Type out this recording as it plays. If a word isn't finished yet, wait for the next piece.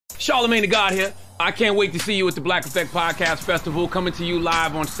Charlamagne the God here. I can't wait to see you at the Black Effect Podcast Festival, coming to you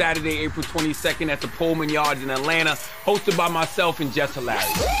live on Saturday, April 22nd at the Pullman Yards in Atlanta, hosted by myself and Jess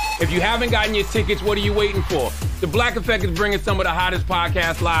Hilarious. If you haven't gotten your tickets, what are you waiting for? The Black Effect is bringing some of the hottest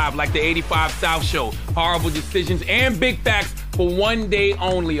podcasts live, like the 85 South Show, Horrible Decisions, and Big Facts for one day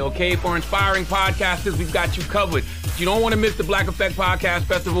only, okay? For inspiring podcasters, we've got you covered. If you don't want to miss the Black Effect Podcast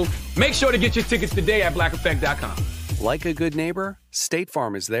Festival, make sure to get your tickets today at blackeffect.com. Like a good neighbor, State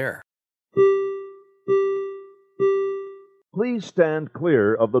Farm is there. Please stand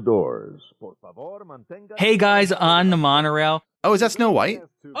clear of the doors. Hey guys, on the monorail. Oh, is that Snow White?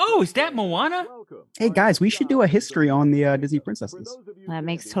 Oh, is that Moana? Hey guys, we should do a history on the Disney princesses. That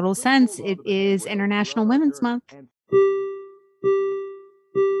makes total sense. It is International Women's Month.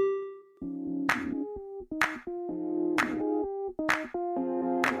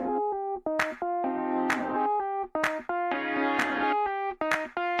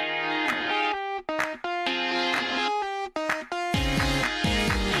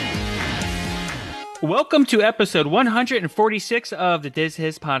 Welcome to episode 146 of the Diz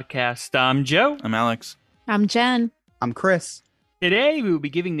His podcast. I'm Joe. I'm Alex. I'm Jen. I'm Chris. Today we will be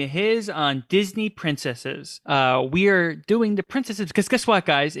giving the His on Disney princesses. We are doing the princesses because guess what,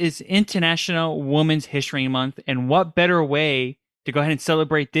 guys? It's International Women's History Month, and what better way to go ahead and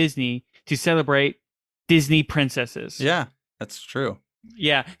celebrate Disney to celebrate Disney princesses? Yeah, that's true.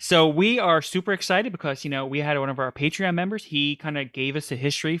 Yeah, so we are super excited because, we had one of our Patreon members. He kind of gave us a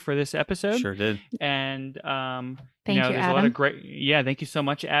history for this episode. Sure did. And, Thank you, there's Adam. a lot of great, thank you so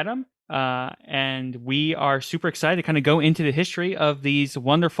much, Adam. And we are super excited to kind of go into the history of these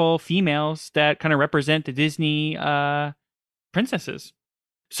wonderful females that kind of represent the Disney princesses.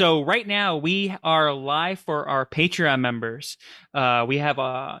 So right now we are live for our Patreon members. We have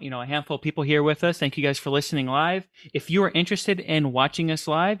a handful of people here with us. Thank you guys for listening live. If you are interested in watching us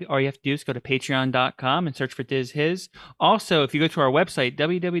live, all you have to do is go to patreon.com and search for Diz His. Also, if you go to our website,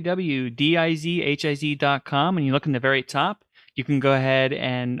 www.dizhiz.com, and you look in the very top, you can go ahead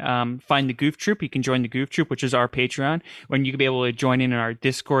and find the Goof Troop. You can join the Goof Troop, which is our Patreon, when you can be able to join in our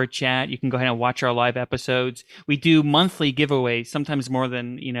Discord chat. You can go ahead and watch our live episodes. We do monthly giveaways, sometimes more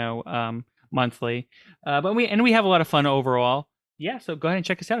than monthly, but we have a lot of fun overall. Yeah, so go ahead and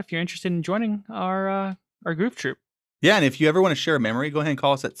check us out if you're interested in joining our Goof Troop. Yeah, and if you ever want to share a memory, go ahead and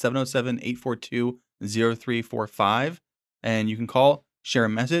call us at 707-842-0345, and you can call, share a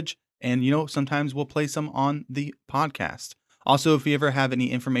message, and sometimes we'll play some on the podcast. Also, if you ever have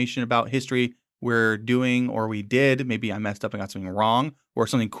any information about history we're doing or we did, maybe I messed up and got something wrong, or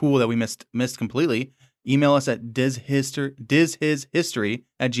something cool that we missed completely, email us at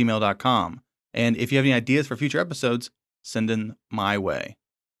dizhishistory@gmail.com. And if you have any ideas for future episodes, send them my way.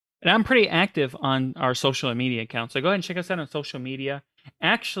 And I'm pretty active on our social media accounts, so go ahead and check us out on social media.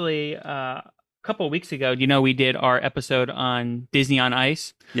 Actually, a couple of weeks ago, we did our episode on Disney on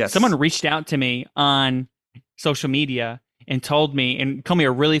Ice. Yes. Someone reached out to me on social media and told me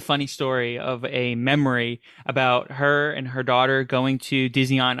a really funny story of a memory about her and her daughter going to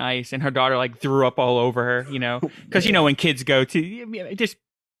Disney on Ice, and her daughter threw up all over her, because when kids go to just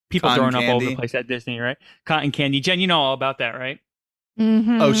people Cotton throwing up all over candy. the place at Disney, right? Cotton candy. Jen, you know all about that, right?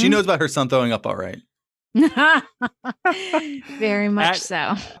 Mm-hmm. Oh, she knows about her son throwing up all right. Very much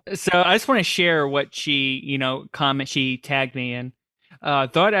so. So I just want to share what she, comment she tagged me in.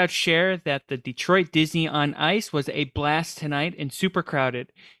 Thought I'd share that the Detroit Disney on Ice was a blast tonight and super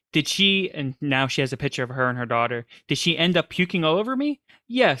crowded. Did she, and now she has a picture of her and her daughter, did she end up puking all over me?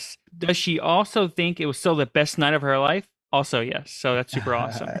 Yes. Does she also think it was still the best night of her life? Also, yes. So that's super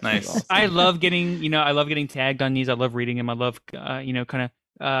awesome. Nice. I love getting tagged on these. I love reading them. I love,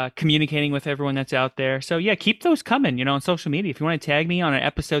 communicating with everyone that's out there. So yeah, keep those coming, on social media. If you want to tag me on an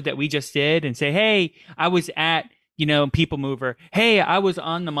episode that we just did and say, hey, I was at, People Mover. Hey, I was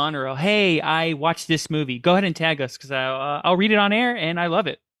on the monorail. Hey, I watched this movie. Go ahead and tag us because I'll read it on air and I love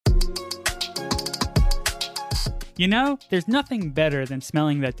it. There's nothing better than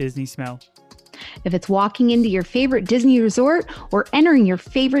smelling that Disney smell. If it's walking into your favorite Disney resort or entering your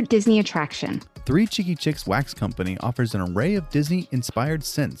favorite Disney attraction. Three Cheeky Chicks Wax Company offers an array of Disney-inspired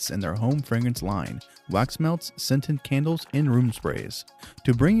scents in their home fragrance line, wax melts, scented candles, and room sprays.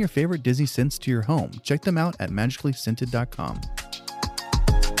 To bring your favorite Disney scents to your home, check them out at magicallyscented.com.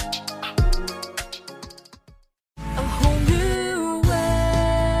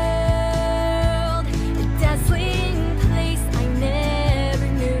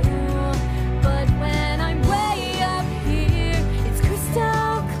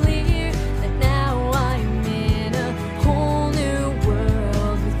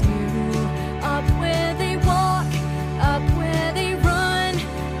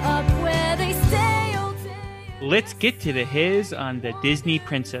 let's get to the his on the Disney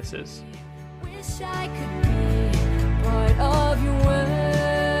princesses. Wish I could be part of your world.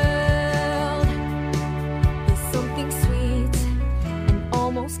 There's something sweet and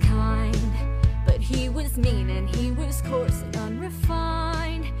almost kind, but he was mean and he was coarse and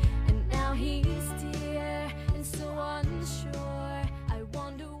unrefined, and now he's dear and so unsure. I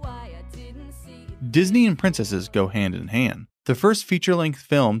wonder why I didn't see it. Disney and princesses go hand in hand. The first feature-length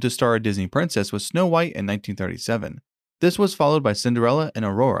film to star a Disney princess was Snow White in 1937. This was followed by Cinderella and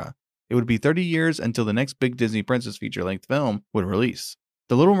Aurora. It would be 30 years until the next big Disney princess feature-length film would release.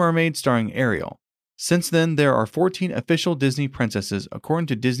 The Little Mermaid starring Ariel. Since then, there are 14 official Disney princesses according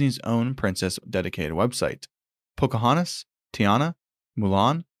to Disney's own princess-dedicated website. Pocahontas, Tiana,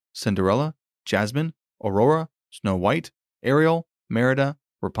 Mulan, Cinderella, Jasmine, Aurora, Snow White, Ariel, Merida,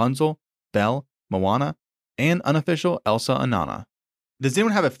 Rapunzel, Belle, Moana, and unofficial Elsa and Anna. Does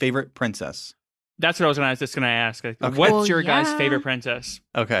anyone have a favorite princess? That's what I was just going to ask. Okay. What's Well, your guys' yeah. favorite princess?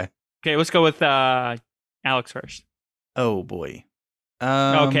 Okay. Okay, let's go with Alex first. Oh boy.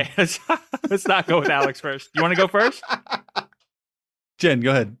 Okay, let's not go with Alex first. You want to go first? Jen,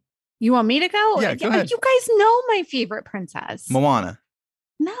 go ahead. You want me to go? Yeah, go ahead. You guys know my favorite princess. Moana.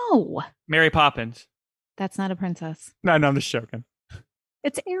 No, Mary Poppins. that's not a princess. No, I'm just joking.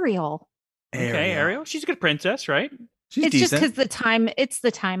 It's Ariel. Okay, Ariel. She's a good princess, right? She's It's decent. just because it's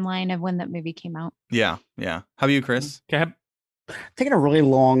the timeline of when that movie came out. Yeah. How about you, Chris? Okay. Taking a really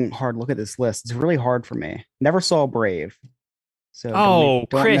long, hard look at this list. It's really hard for me. Never saw Brave. So Oh,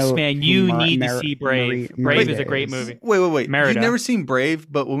 don't Chris, know man, who you Mar- need to Mar- see Brave. Mar- Brave Merida is a great movie. Wait. Merida. You've never seen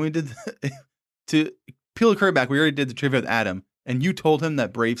Brave, but when we did to peel the curtain back, we already did the trivia with Adam, and you told him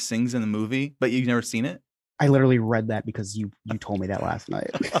that Brave sings in the movie, but you've never seen it. I literally read that because you told me that last night.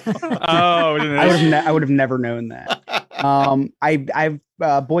 Oh, I would have never known that.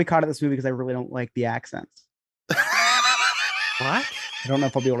 I've boycotted this movie because I really don't like the accents. what? I don't know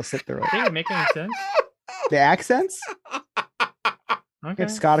if I'll be able to sit through it. Didn't make any sense. The accents? Okay. They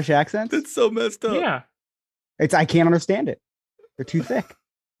have Scottish accents? That's so messed up. Yeah. I can't understand it. They're too thick.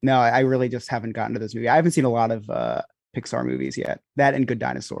 No, I really just haven't gotten to this movie. I haven't seen a lot of Pixar movies yet. That and Good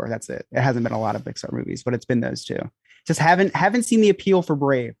Dinosaur. That's it. It hasn't been a lot of Pixar movies, but it's been those two. Just haven't seen the appeal for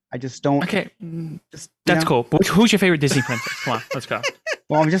Brave. I just don't. Okay. Just, That's cool. Who's your favorite Disney princess? Come on, let's go.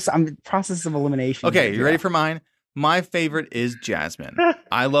 Well, I'm in process of elimination. Okay, here. you ready for mine? My favorite is Jasmine.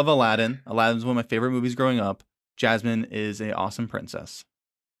 I love Aladdin. Aladdin's one of my favorite movies growing up. Jasmine is an awesome princess.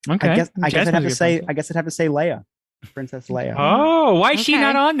 Okay. I guess I'd Jasmine's have a to good say princess. Leia. Princess Leia. Oh, why is she Okay.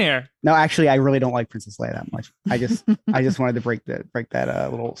 not on there? No, actually, I really don't like Princess Leia that much. I just wanted to break that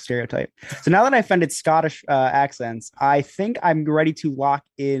little stereotype. So now that I offended Scottish accents, I think I'm ready to lock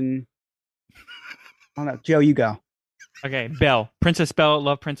in. I don't know, Joe, you go. Okay, Belle. Princess Belle.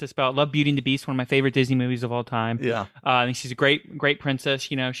 Love Princess Belle. Love Beauty and the Beast. One of my favorite Disney movies of all time. Yeah. I think she's a great princess.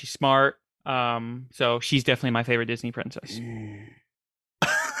 You know, she's smart. So she's definitely my favorite Disney princess.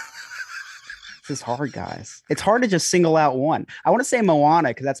 This is hard, guys. It's hard to just single out one. I want to say Moana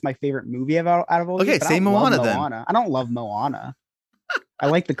because that's my favorite movie out of all. Okay, these, but say I don't love Moana then. Moana. I don't love Moana. I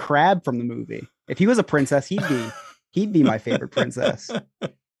like the crab from the movie. If he was a princess, he'd be my favorite princess.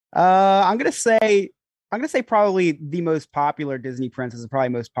 I'm gonna say probably the most popular Disney princess, probably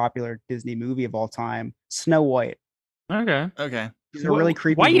most popular Disney movie of all time, Snow White. Okay. Okay. She's a really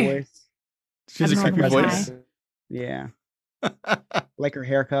creepy why you- voice. She's a I don't creepy know voice. why. Yeah, like her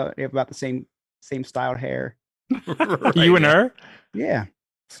haircut. They have about the same styled hair. Right. You and her? Yeah,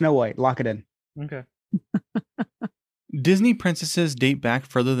 Snow White. Lock it in. Okay. Disney princesses date back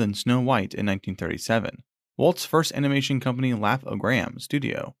further than Snow White in 1937. Walt's first animation company, Laugh-O-Gram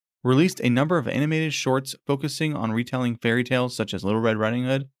Studio, released a number of animated shorts focusing on retelling fairy tales such as Little Red Riding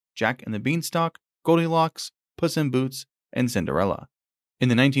Hood, Jack and the Beanstalk, Goldilocks, Puss in Boots, and Cinderella. In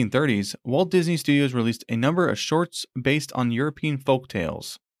the 1930s, Walt Disney Studios released a number of shorts based on European folk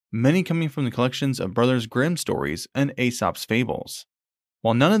tales, many coming from the collections of Brothers Grimm stories and Aesop's fables.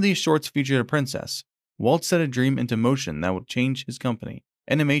 While none of these shorts featured a princess, Walt set a dream into motion that would change his company,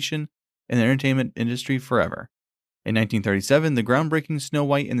 animation, and the entertainment industry forever. In 1937, the groundbreaking Snow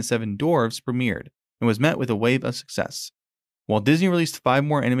White and the Seven Dwarfs premiered and was met with a wave of success. While Disney released 5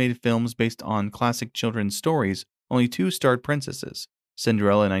 more animated films based on classic children's stories, only 2 starred princesses,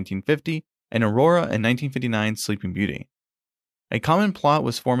 Cinderella in 1950 and Aurora in 1959's Sleeping Beauty. A common plot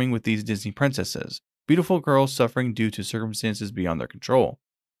was forming with these Disney princesses, beautiful girls suffering due to circumstances beyond their control.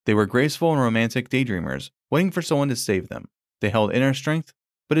 They were graceful and romantic daydreamers, waiting for someone to save them. They held inner strength,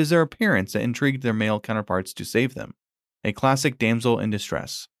 but it is their appearance that intrigued their male counterparts to save them. A classic damsel in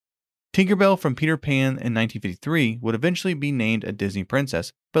distress. Tinkerbell from Peter Pan in 1953 would eventually be named a Disney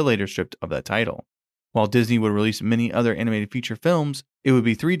princess, but later stripped of that title. While Disney would release many other animated feature films, it would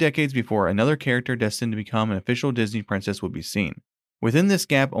be 3 decades before another character destined to become an official Disney princess would be seen. Within this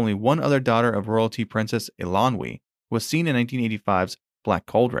gap, only one other daughter of royalty, Princess Eilonwy, was seen in 1985's Black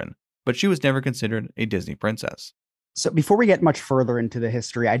Cauldron, but she was never considered a Disney princess. So before we get much further into the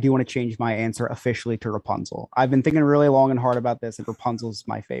history, I do want to change my answer officially to Rapunzel. I've been thinking really long and hard about this, and Rapunzel's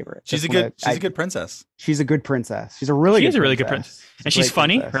my favorite. She's a good princess. She's a good princess. She's a really good princess. And she's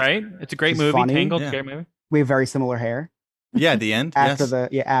funny, princess. Right? It's a great movie. Funny. Tangled, Yeah. great movie. We have very similar hair. Yeah, at the end. At yes. the end.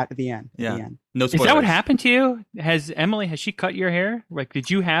 Yeah. At the end. No Is spoilers. that what happened to you? Has she cut your hair? Like, did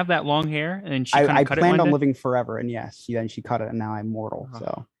you have that long hair and she kind I of cut it planned one on day? living forever, and yes, then she cut it, and now I'm mortal. Oh.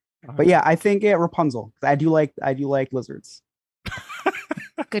 So, but yeah, I think Rapunzel. I do like lizards.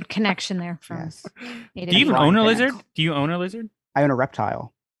 Good connection there from. Yes. Native Do you even American. own a lizard? Do you own a lizard? I own a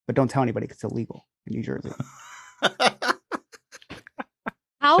reptile, but don't tell anybody 'cause it's illegal in New Jersey.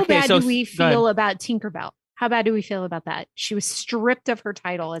 How Okay, bad so do we go ahead. feel about Tinkerbell? How bad do we feel about that? She was stripped of her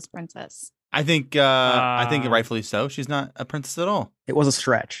title as princess. I think rightfully so. She's not a princess at all. It was a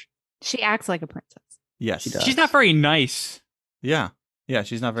stretch. She acts like a princess. Yes. She does. She's not very nice. Yeah. Yeah,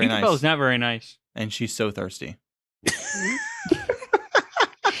 she's not very Tinkerbell's nice. not very nice. And she's so thirsty.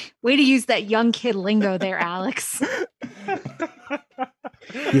 Way to use that young kid lingo there, Alex.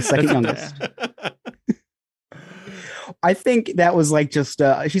 The second youngest. I think that was like just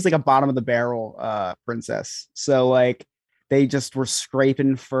she's like a bottom of the barrel princess. So like they just were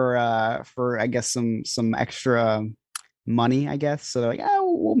scraping for I guess some extra money, I guess. So they're like,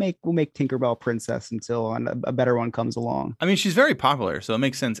 oh, we'll make Tinkerbell princess until a better one comes along. I mean, she's very popular, so it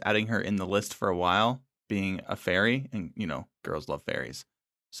makes sense adding her in the list for a while, being a fairy, and girls love fairies.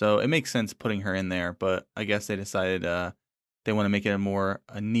 So it makes sense putting her in there, but I guess they decided they want to make it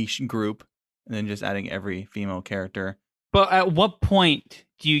a niche group and then just adding every female character. But at what point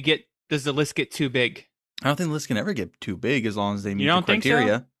does the list get too big? I don't think the list can ever get too big as long as they meet the don't think so?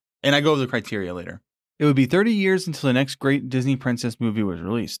 criteria. And I go over the criteria later. It would be 30 years until the next great Disney princess movie was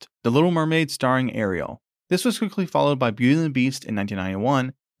released, The Little Mermaid starring Ariel. This was quickly followed by Beauty and the Beast in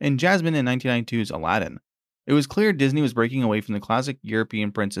 1991 and Jasmine in 1992's Aladdin. It was clear Disney was breaking away from the classic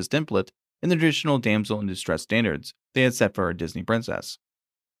European princess template and the traditional damsel in distress standards they had set for a Disney princess.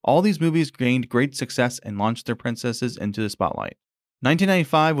 All these movies gained great success and launched their princesses into the spotlight.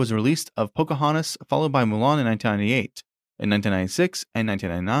 1995 was the release of Pocahontas, followed by Mulan in 1998. In 1996 and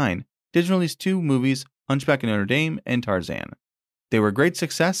 1999, Disney released 2 movies, Hunchback of Notre Dame and Tarzan. They were a great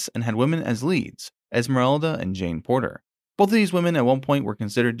success and had women as leads, Esmeralda and Jane Porter. Both of these women at one point were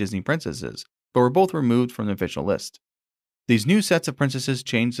considered Disney princesses, but were both removed from the official list. These new sets of princesses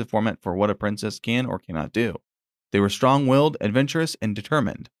changed the format for what a princess can or cannot do. They were strong-willed, adventurous, and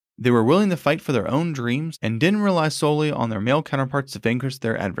determined. They were willing to fight for their own dreams and didn't rely solely on their male counterparts to vanquish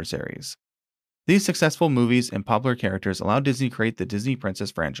their adversaries. These successful movies and popular characters allowed Disney to create the Disney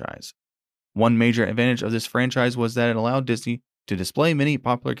Princess franchise. One major advantage of this franchise was that it allowed Disney to display many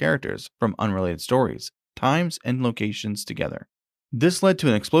popular characters from unrelated stories, times, and locations together. This led to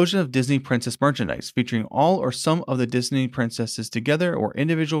an explosion of Disney princess merchandise featuring all or some of the Disney princesses together or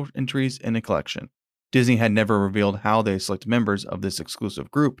individual entries in a collection. Disney had never revealed how they select members of this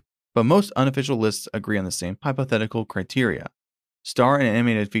exclusive group, but most unofficial lists agree on the same hypothetical criteria. Star in an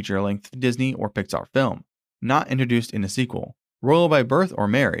animated feature-length Disney or Pixar film, not introduced in a sequel, royal by birth or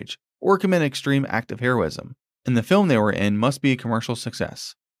marriage, or commit an extreme act of heroism, and the film they were in must be a commercial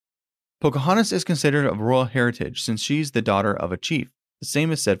success. Pocahontas is considered of royal heritage since she's the daughter of a chief, the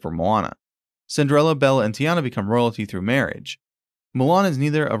same is said for Moana. Cinderella, Belle, and Tiana become royalty through marriage. Mulan is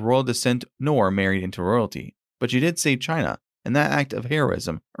neither of royal descent nor married into royalty, but she did save China, and that act of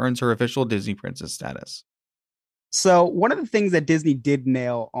heroism earns her official Disney princess status. So one of the things that Disney did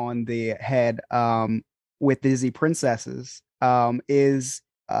nail on the head with Disney princesses is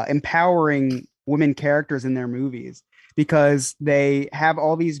empowering women characters in their movies, because they have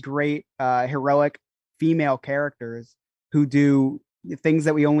all these great heroic female characters who do things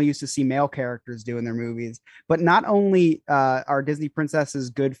that we only used to see male characters do in their movies. But not only are Disney princesses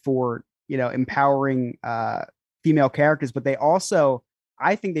good for empowering female characters, but they also,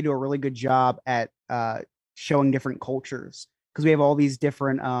 I think they do a really good job at showing different cultures, because we have all these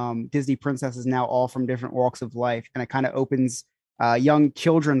different Disney princesses now, all from different walks of life, and it kind of opens young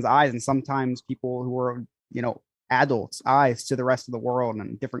children's eyes, and sometimes people who are adults' eyes to the rest of the world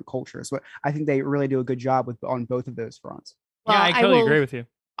and different cultures. So I think they really do a good job on both of those fronts. Yeah, I totally agree with you.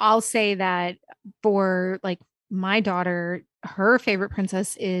 I'll say that for my daughter, her favorite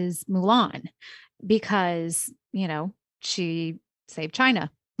princess is Mulan, because she saved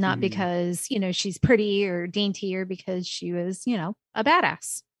China, not because she's pretty or dainty, or because she was a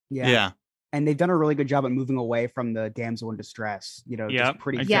badass. Yeah. and they've done a really good job at moving away from the damsel in distress, you know, Yep, just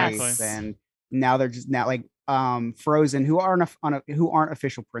pretty exactly. face, and now they're just now like Frozen, who aren't who aren't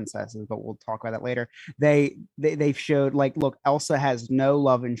official princesses, but we'll talk about that later. They've showed like, look, Elsa has no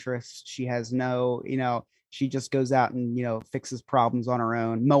love interest. She has no, you know, she just goes out and, you know, fixes problems on her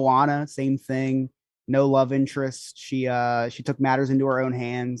own. Moana, same thing, no love interest. She took matters into her own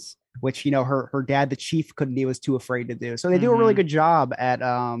hands, which, you know, her dad, the chief, couldn't. He was too afraid to do. So they do a really good job at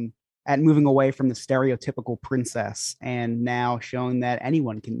moving away from the stereotypical princess, and now showing that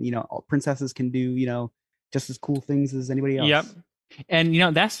anyone can, you know, princesses can do, you know, just as cool things as anybody else. Yep. And, you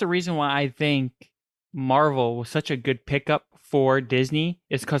know, that's the reason why I think Marvel was such a good pickup for Disney,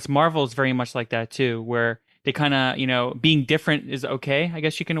 is because Marvel is very much like that too, where they kind of, you know, being different is okay, I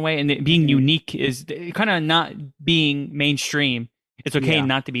guess you can weigh, and being unique is kind of not being mainstream. It's okay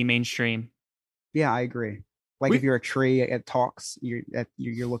not to be mainstream. Yeah, I agree. Like if you're a tree, it talks.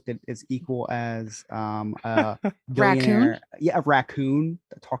 You're looked at as equal as a Raccoon. Yeah, a raccoon,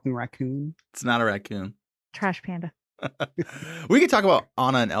 a talking raccoon. It's not a raccoon. Trash panda. We could talk about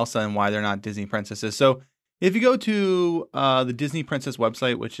Anna and Elsa and why they're not Disney princesses. So if you go to the Disney Princess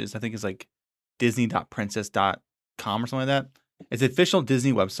website, which is, I think is like disney.princess.com or something like that, it's an official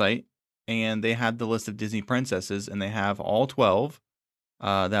Disney website, and they have the list of Disney princesses, and they have all 12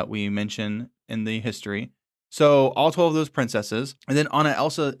 that we mention in the history. So all 12 of those princesses, and then Anna and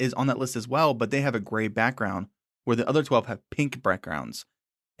Elsa is on that list as well, but they have a gray background where the other 12 have pink backgrounds.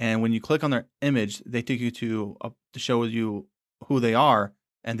 And when you click on their image, they take you to show you who they are,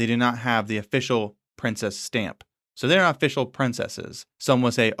 and they do not have the official princess stamp. So they're not official princesses. Some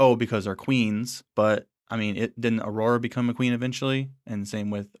will say, oh, because they're queens, but I mean, didn't Aurora become a queen eventually? And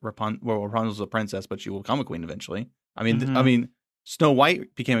same with Rapunzel's a princess, but she will become a queen eventually. I mean, Snow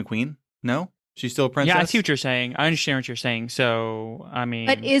White became a queen. No, she's still a princess. Yeah, I see what you're saying. I understand what you're saying. So, I mean,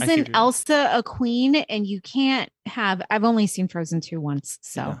 but isn't Elsa a queen? And you can't have. I've only seen Frozen 2 once,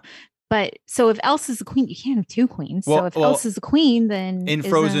 so. Yeah. But so if Elsa's a queen, you can't have two queens. So if Elsa's a queen, then in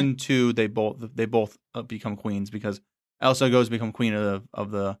Frozen 2, they both become queens, because Elsa goes to become queen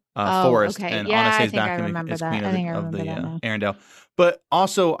of the forest, and Anna stays back and is queen of the Arendelle. But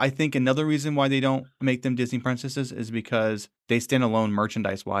also, I think another reason why they don't make them Disney princesses is because they stand alone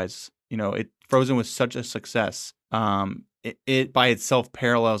merchandise wise. You know, Frozen was such a success. It by itself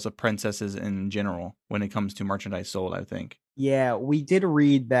parallels the princesses in general when it comes to merchandise sold, I think. Yeah, we did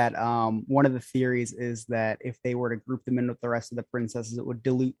read that one of the theories is that if they were to group them in with the rest of the princesses, it would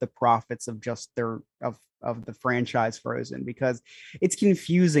dilute the profits of just of the franchise Frozen, because it's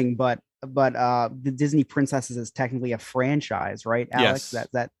confusing. But the Disney Princesses is technically a franchise, right, Alex?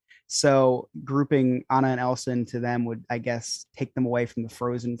 Yes. So grouping Anna and Elsa into them would, I guess, take them away from the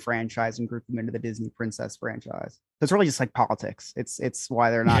Frozen franchise and group them into the Disney Princess franchise. So it's really just like politics. It's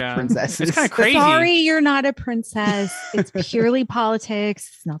why they're not princesses. It's kind of crazy. Sorry, you're not a princess. It's purely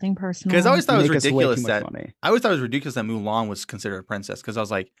politics. It's nothing personal. Because I always thought it was ridiculous that Mulan was considered a princess. Because I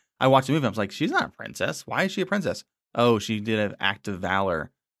was like, I watched the movie, I was like, she's not a princess. Why is she a princess? Oh, she did an act of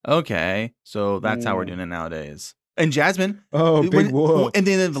valor. Okay, so that's how we're doing it nowadays. And Jasmine, big whoop. And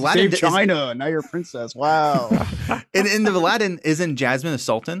then Aladdin, save China. Now you're a princess. Wow. and in the Aladdin, isn't Jasmine a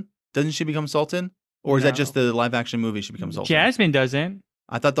sultan? Doesn't she become sultan? Or is that just the live action movie she becomes sultan? Jasmine doesn't.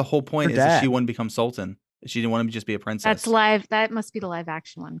 I thought the whole point is that she wouldn't become sultan. She didn't want to just be a princess. That's live. That must be the live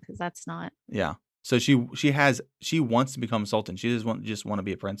action one, because that's not. Yeah. So she wants to become sultan. She doesn't just want to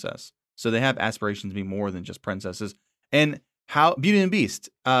be a princess. So they have aspirations to be more than just princesses. And how Beauty and the Beast,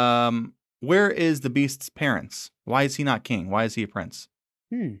 where is the Beast's parents? Why is he not king? Why is he a prince?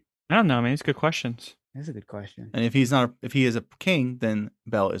 I don't know, man. It's good questions. That's a good question. And if he is a king, then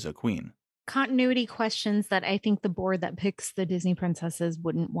Belle is a queen. Continuity questions that I think the board that picks the Disney princesses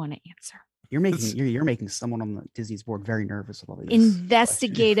wouldn't want to answer. You're making someone on the Disney's board very nervous with all these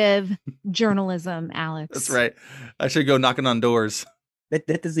investigative journalism, Alex. That's right. I should go knocking on doors.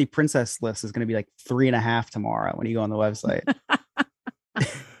 That Disney princess list is going to be like 3.5 tomorrow when you go on the website.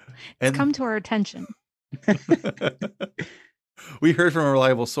 It's come to our attention. We heard from a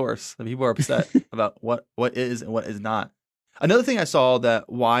reliable source that people are upset about what is and what is not. Another thing I saw that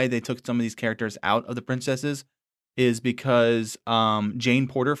why they took some of these characters out of the princesses is because Jane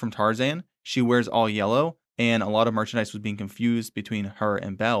Porter from Tarzan, she wears all yellow, and a lot of merchandise was being confused between her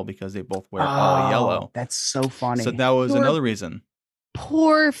and Belle because they both wear all yellow. That's so funny. So that was another reason.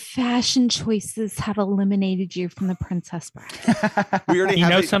 Poor fashion choices have eliminated you from the princess bracket. We already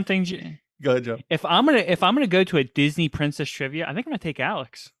have something. Go ahead, Joe. If I'm gonna go to a Disney princess trivia, I think I'm gonna take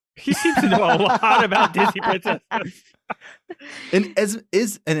Alex. He seems to know a lot about Disney princesses. And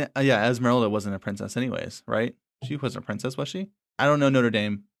Esmeralda wasn't a princess anyways, right? She wasn't a princess, was she? I don't know Notre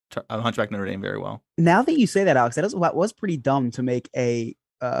Dame Hunchback of Notre Dame very well. Now that you say that, Alex, that was pretty dumb to make a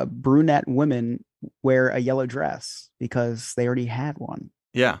brunette woman wear a yellow dress because they already had one.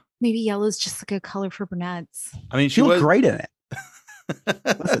 Yeah. Maybe yellow is just a good color for brunettes. I mean, She looked great in it.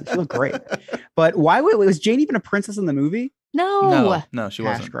 Listen, she looked great. But why was Jane even a princess in the movie? No, No, she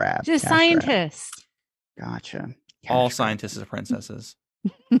Cash wasn't. grab. just cash grab. scientist. Gotcha. All Cash grab. scientists are princesses.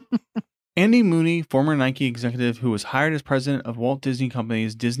 Andy Mooney, former Nike executive who was hired as president of Walt Disney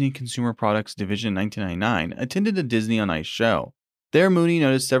Company's Disney Consumer Products Division in 1999, attended a Disney on Ice show. There, Mooney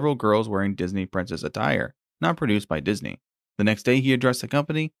noticed several girls wearing Disney princess attire, not produced by Disney. The next day, he addressed the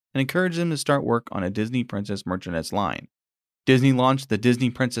company and encouraged them to start work on a Disney Princess merchandise line. Disney launched the Disney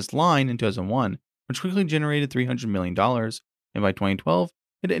Princess line in 2001, which quickly generated $300 million, and by 2012,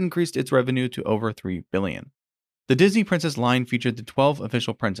 it increased its revenue to over $3 billion. The Disney Princess line featured the 12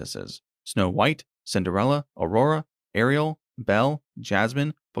 official princesses: Snow White, Cinderella, Aurora, Ariel, Belle,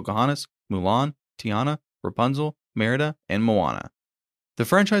 Jasmine, Pocahontas, Mulan, Tiana, Rapunzel, Merida, and Moana. The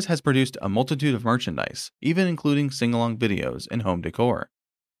franchise has produced a multitude of merchandise, even including sing-along videos and home decor.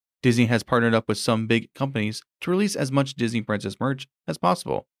 Disney has partnered up with some big companies to release as much Disney Princess merch as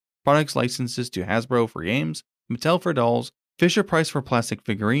possible. Products licenses to Hasbro for games, Mattel for dolls, Fisher-Price for plastic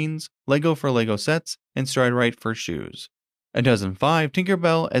figurines, Lego for Lego sets, and Stride-Rite for shoes. In 2005,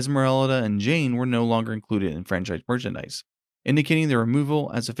 Tinkerbell, Esmeralda, and Jane were no longer included in franchise merchandise, indicating their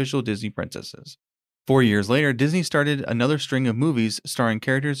removal as official Disney princesses. 4 years later, Disney started another string of movies starring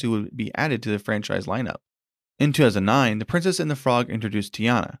characters who would be added to the franchise lineup. In 2009, The Princess and the Frog introduced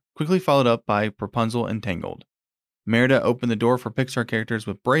Tiana, quickly followed up by Rapunzel and Tangled. Merida opened the door for Pixar characters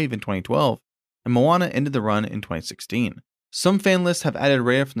with Brave in 2012, and Moana ended the run in 2016. Some fan lists have added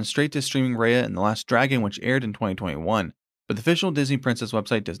Raya from the straight-to-streaming Raya and the Last Dragon, which aired in 2021, but the official Disney Princess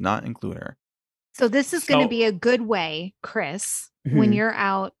website does not include her. So this is going So- to be a good way, Chris, when Mhm. you're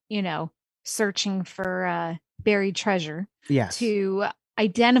out, searching for buried treasure, Yes. to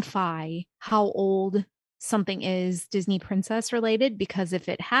identify how old something is Disney princess related, because if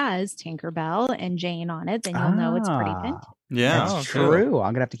it has Tinkerbell and Jane on it, then you'll know it's pretty vintage. Yeah, That's Oh, true.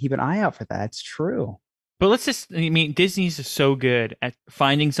 I'm gonna have to keep an eye out for that. It's true. But Disney's so good at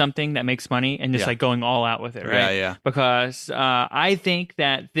finding something that makes money and just Yeah. like going all out with it, right? Yeah. Because I think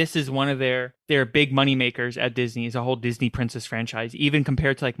that this is one of their big money makers at Disney, is a whole Disney Princess franchise. Even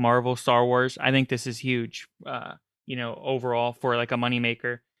compared to like Marvel, Star Wars, I think this is huge. Overall for like a money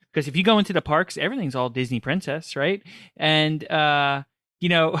maker. Because if you go into the parks, everything's all Disney Princess, right? And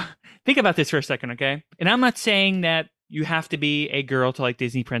think about this for a second, okay? And I'm not saying that you have to be a girl to like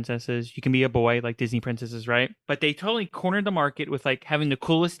Disney princesses. You can be a boy like Disney princesses, right? But they totally cornered the market with like having the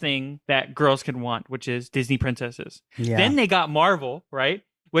coolest thing that girls can want, which is Disney princesses. Yeah. Then they got Marvel, right?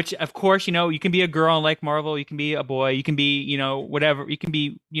 Which of course, you can be a girl and like Marvel. You can be a boy. You can be, whatever. You can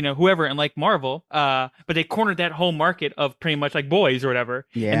be, whoever and like Marvel. But they cornered that whole market of pretty much like boys or whatever.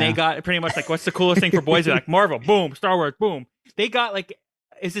 Yeah. And they got pretty much like, what's the coolest thing for boys? They're like Marvel, boom, Star Wars, boom. They got like,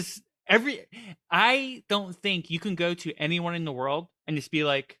 I don't think you can go to anyone in the world and just be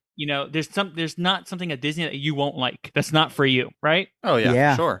like, there's not something at Disney that you won't like. That's not for you, right? Oh, yeah,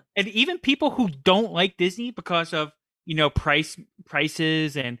 Yeah. sure. And even people who don't like Disney because of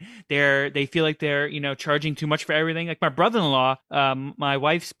prices and they feel like they're charging too much for everything. Like my brother-in-law, my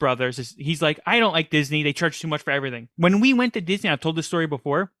wife's brothers, he's like, I don't like Disney. They charge too much for everything. When we went to Disney, I've told this story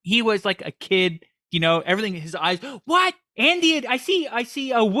before. He was like a kid. Everything, his eyes, what? Andy, I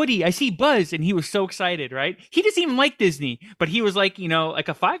see a Woody, I see Buzz, and he was so excited, right? He doesn't even like Disney, but he was like, like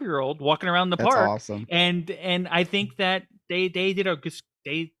a 5-year-old walking around the That's park. awesome. And I think that they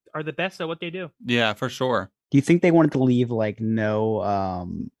are the best at what they do. Yeah, for sure. Do you think they wanted to leave like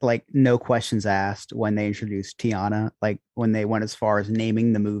no questions asked when they introduced Tiana, like when they went as far as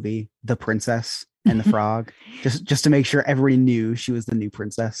naming the movie The Princess and the Frog, just to make sure everybody knew she was the new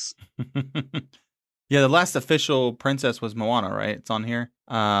princess? Yeah, the last official princess was Moana, right? It's on here.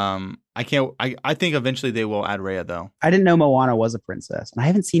 I think eventually they will add Raya though. I didn't know Moana was a princess, and I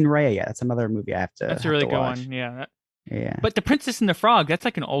haven't seen Raya yet. That's another movie I have to. That's a have really to good watch. one. Yeah. Yeah. But The Princess and the Frog, that's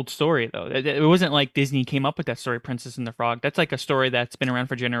like an old story, though. It wasn't like Disney came up with that story, Princess and the Frog. That's like a story that's been around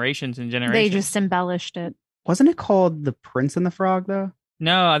for generations and generations. They just embellished it. Wasn't it called The Prince and the Frog though?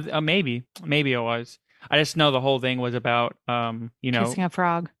 No, maybe it was. I just know the whole thing was about, Kissing a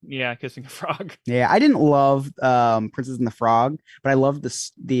frog. yeah, kissing a frog. Yeah, I didn't love Princess and the Frog, but I loved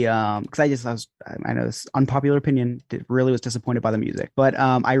because I know this unpopular opinion, really was disappointed by the music, but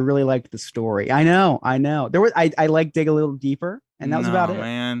I really liked the story. I know. I liked Dig a Little Deeper, and that was about it.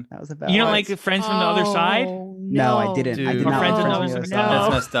 Man, That was about. You don't it. like Friends from the Other Side? No, I didn't. I did Dude. not Friends like on the Friends Other on the Side? Other No.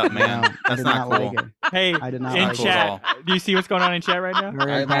 Side. that's messed up, man. No, I That's did not cool. like it. Hey, I did not in like it. chat, do you see what's going on in chat right now?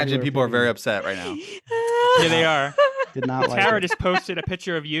 Very I imagine unpopular people are very opinion. upset right now. Yeah, they are. Did not like Tara it. just posted a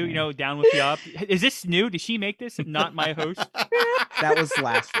picture of you, down with the up. Is this new? Did she make this? Not my host. That was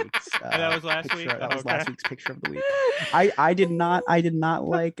last week's. That was last picture. week? That was Okay. last week's picture of the week. I did not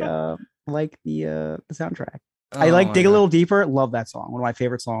like the soundtrack. I Oh like my Dig a God. Little Deeper. Love that song. One of my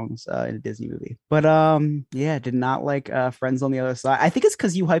favorite songs in a Disney movie. But yeah, did not like Friends on the Other Side. I think it's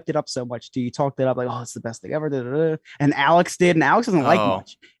because you hyped it up so much too. You talked it up like, oh, it's the best thing ever. Da, da, da. And Alex did, and Alex doesn't like Oh.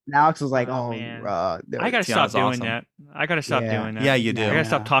 much. And Alex was like, Oh, oh, man. there- I gotta Tiana's stop doing awesome. that. I gotta stop Yeah. doing that. Yeah, you do. I gotta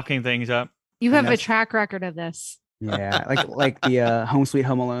stop talking things up. You have a that's- track record of this. yeah, like the Home Sweet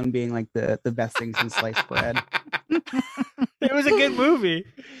Home Alone being like the best thing since sliced bread. It was a good movie.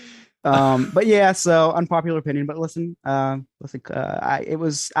 But yeah, so unpopular opinion, but listen, I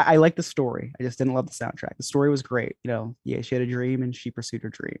like the story. I just didn't love the soundtrack. The story was great. Yeah, she had a dream and she pursued her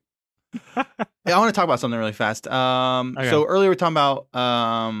dream. Hey, I want to talk about something really fast. So earlier we were talking about,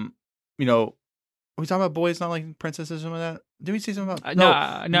 we talking about boys not like princesses or something like that. Did we say something about No,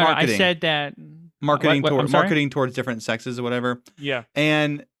 I marketing. said that marketing I'm sorry? marketing towards different sexes or whatever. Yeah.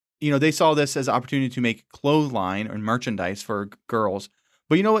 And they saw this as an opportunity to make clothesline or merchandise for girls.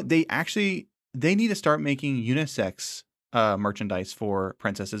 But you know what? They need to start making unisex merchandise for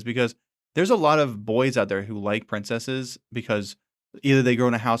princesses, because there's a lot of boys out there who like princesses because either they grow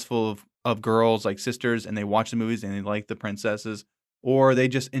in a house full of girls like sisters and they watch the movies and they like the princesses, or they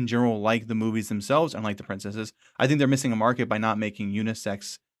just in general like the movies themselves and like the princesses. I think they're missing a market by not making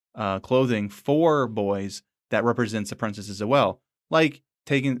unisex clothing for boys that represents the princesses as well. Like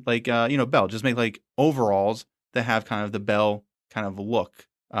Belle, just make like overalls that have kind of the Belle kind of look.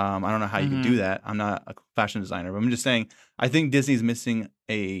 I don't know how you can do that. I'm not a fashion designer, but I'm just saying I think Disney's missing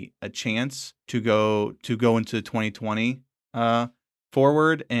a chance to go into 2020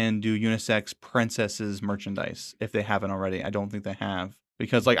 forward and do unisex princesses merchandise if they haven't already. I don't think they have,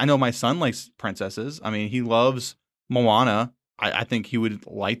 because I know my son likes princesses. I mean, he loves Moana. I think he would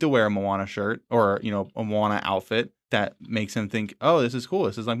like to wear a Moana shirt or a Moana outfit that makes him think, oh, this is cool.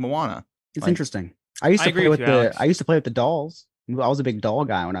 This is like Moana. It's interesting. I used to play with the dolls. I was a big doll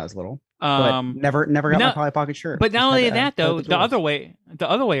guy when I was little, but never got my Polly Pocket shirt. But not Just only had to that, play though, with the toys.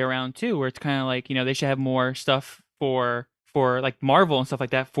 other way around too, where it's kind of like they should have more stuff for like Marvel and stuff like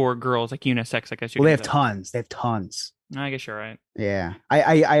that for girls, like unisex. I guess. Well, they have tons. They have tons. I guess you're right. Yeah,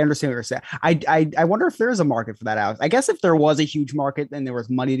 I understand what you're saying. I wonder if there is a market for that, Alex. I guess if there was a huge market and there was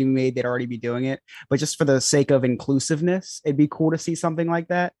money to be made, they'd already be doing it. But just for the sake of inclusiveness, it'd be cool to see something like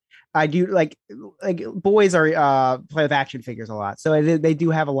that. I do like boys are play with action figures a lot, so they do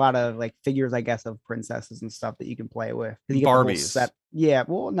have a lot of like figures, I guess, of princesses and stuff that you can play with. You get the whole Barbies. set. Yeah,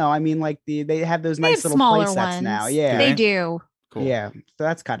 well, no, I mean like they have those They nice have little smaller play sets ones. now. Yeah, They do. Cool. Yeah, so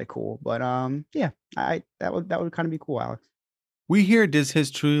that's kind of cool. But yeah, that would kind of be cool, Alex. We here at Diz His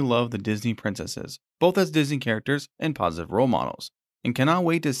truly love the Disney princesses, both as Disney characters and positive role models, and cannot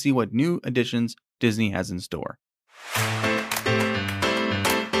wait to see what new additions Disney has in store.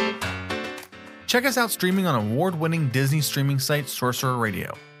 Check us out streaming on award-winning Disney streaming site Sorcerer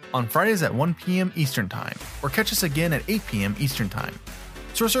Radio on Fridays at 1 p.m. Eastern Time, or catch us again at 8 p.m. Eastern Time.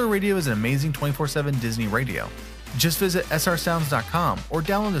 Sorcerer Radio is an amazing 24/7 Disney radio. Just visit srsounds.com or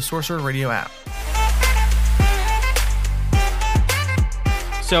download the Sorcerer Radio app.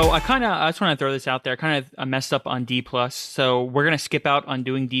 So I just want to throw this out there. I messed up on D+, so we're gonna skip out on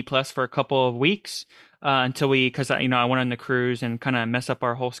doing D+ for a couple of weeks until because I went on the cruise and kind of mess up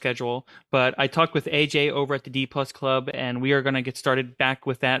our whole schedule. But I talked with AJ over at the D+ Club, and we are gonna get started back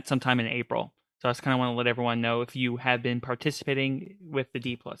with that sometime in April. So I just kind of want to let everyone know if you have been participating with the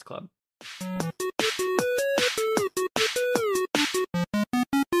D+ Club.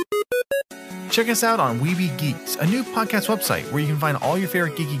 Check us out on Weeby Geeks, a new podcast website where you can find all your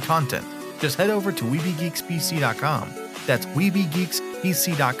favorite geeky content. Just head over to WeebyGeeksPC.com. That's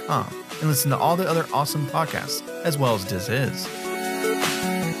WeebyGeeksPC.com and listen to all the other awesome podcasts, as well as Diz Is.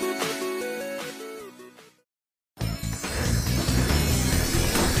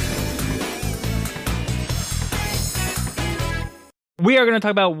 We are going to talk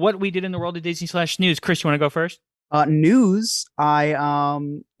about what we did in the world of Disney /news. Chris, you want to go first? News. I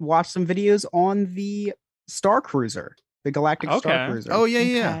watched some videos on the Star Cruiser, the Galactic Star Cruiser. Oh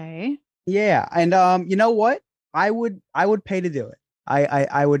yeah. Okay. Yeah, and you know what? I would pay to do it.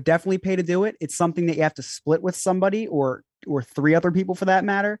 I would definitely pay to do it. It's something that you have to split with somebody or three other people for that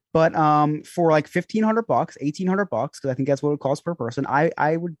matter. But for like $1,500, $1,800, because I think that's what it costs per person,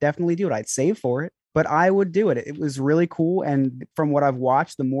 I would definitely do it. I'd save for it. but I would do it. It was really cool. And from what I've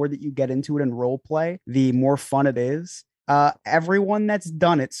watched, the more that you get into it in role play, the more fun it is. Everyone that's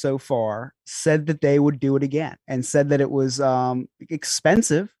done it so far said that they would do it again and said that it was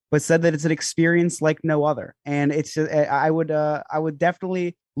expensive, but said that it's an experience like no other. And it's I would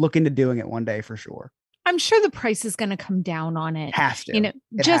definitely look into doing it one day for sure. I'm sure the price is going to come down on it. Has to. You know,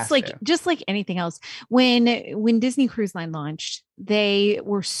 It just has like to. just like anything else. When Disney Cruise Line launched, they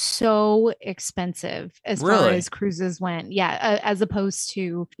were so expensive as far Really? as cruises went. Yeah, as opposed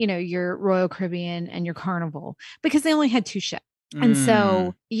to, you know, your Royal Caribbean and your Carnival, because they only had 2 ships. And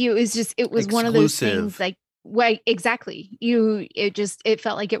so it was one of those things Exclusive. like, exactly. It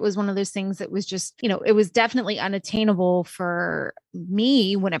felt like it was one of those things that was just, you know, it was definitely unattainable for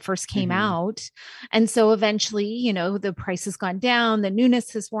me when it first came out. And so eventually, you know, the price has gone down, the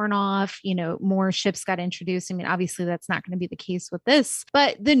newness has worn off, you know, more ships got introduced. I mean, obviously that's not going to be the case with this,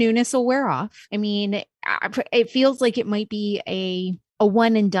 but the newness will wear off. I mean, it feels like it might be a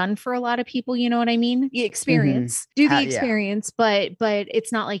one and done for a lot of people. You know what I mean? The experience, do the Yeah. experience, but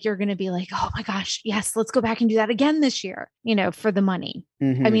it's not like you're going to be like, oh my gosh, yes, let's go back and do that again this year, you know, for the money.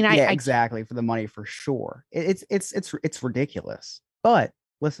 I mean, yeah, I exactly, for the money for sure. It's ridiculous. But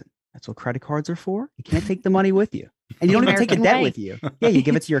listen, that's what credit cards are for. You can't take the money with you, and you don't even take the American debt way. with you. Yeah, you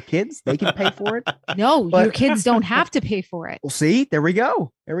give it to your kids; they can pay for it. No, But- your kids don't have to pay for it. Well, see, there we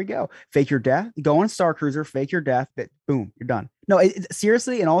go. There we go. Fake your death. Go on Star Cruiser. Fake your death. Boom, you're done. No,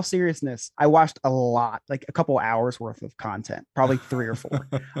 seriously, in all seriousness, I watched a lot, like a couple hours worth of content, probably 3 or 4.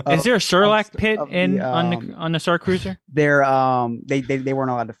 Is there a Sherlock of- pit of in the, on the Star Cruiser? They're they weren't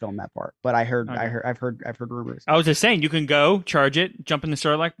allowed to film that part, but I've heard rumors. I was just saying, you can go charge it, jump in the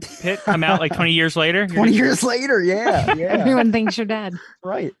Sherlock pit, come out like 20 years later. 20 years later, yeah, yeah. Everyone thinks you're dead.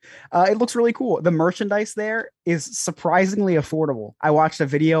 Right. It looks really cool. The merchandise there is surprisingly affordable. I watched a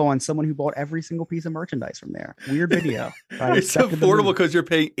video on someone who bought every single piece of merchandise from there. Weird video. I It's accepted the affordable move. because you're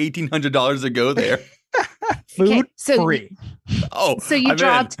paying $1,800 to go there. Food Okay, so free. Oh, So you I'm in.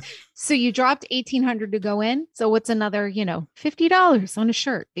 dropped $1,800 to go in. So what's another, you know, $50 on a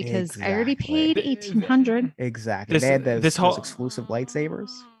shirt, because I already paid $1,800. Exactly. This- They had those, this whole- those exclusive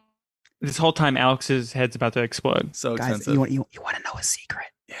lightsabers. This whole time, Alex's head's about to explode. So Guys, expensive. you want to know a secret?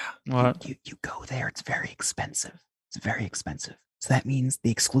 Yeah. What? You go there. It's very expensive. It's very expensive. So that means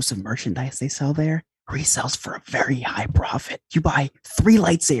the exclusive merchandise they sell there resells for a very high profit. You buy 3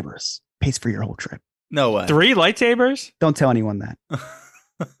 lightsabers, pays for your whole trip. No way. 3 lightsabers? Don't tell anyone that.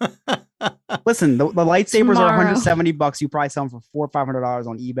 Listen, the lightsabers are Tomorrow. $170. You probably sell them for $400 or $500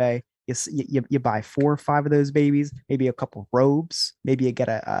 on eBay. You buy 4 or 5 of those babies, maybe a couple robes, maybe you get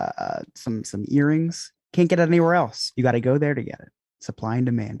some earrings. Can't get it anywhere else. You got to go there to get it. Supply and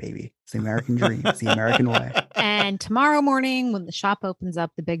demand, baby. It's the American dream. It's the American way. And tomorrow morning, when the shop opens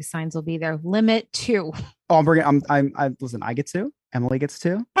up, the big signs will be there. Limit 2. Oh, I'm bringing. Listen. I get 2. Emily gets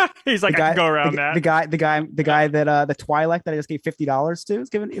 2. He's like, The I can go around the, that. The guy that the Twi'lek that I just gave $50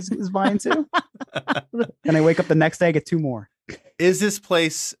 to is buying 2. And I wake up the next day, I get 2 more. Is this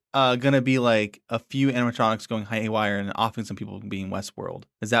place gonna be like a few animatronics going haywire and offing some people being Westworld?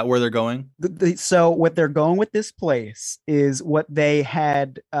 Is that where they're going? So what they're going with this place is what they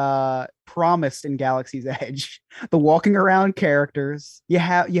had promised in Galaxy's Edge. The walking around characters. You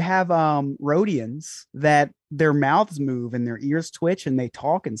have Rhodians that their mouths move and their ears twitch and they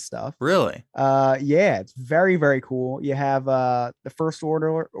talk and stuff. Really? Yeah, it's very, very cool. You have the First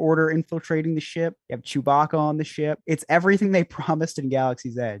Order infiltrating the ship. You have Chewbacca on the ship. It's everything they promised in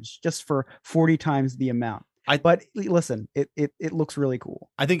Galaxy's Edge, just for 40 times the amount. But listen, it looks really cool.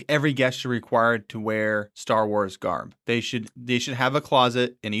 I think every guest should be required to wear Star Wars garb. They should have a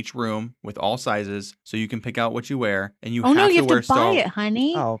closet in each room with all sizes, so you can pick out what you wear, and you Oh have no, to you have wear to buy Star. it,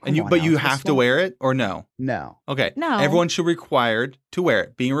 honey. Oh, And you, but you have to wear it or no? No. Okay. No. Everyone should be required to wear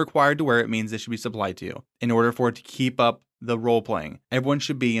it. Being required to wear it means it should be supplied to you in order for it to keep up the role playing. Everyone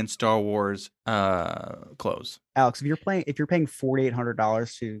should be in Star Wars clothes. Alex, if you're paying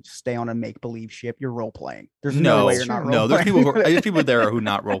 $4,800 to stay on a make believe ship, you're role playing. There's no way you're not role No, there's playing. there's people there who are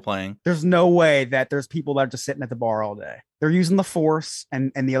not role playing. There's no way that there's people that are just sitting at the bar all day. They're using the Force,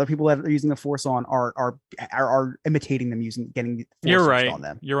 and the other people that are using the Force on are imitating them getting the Force You're used right. on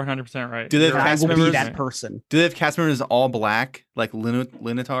them. You're 100% right. Do they have And I cast will be members? that person. Do they have cast members all black, like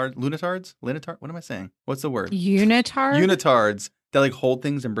Lunatards? What am I saying? What's the word? Unitard? Unitards that like hold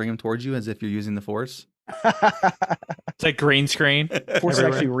things and bring them towards you as if you're using the Force. It's like green screen. Force is everywhere.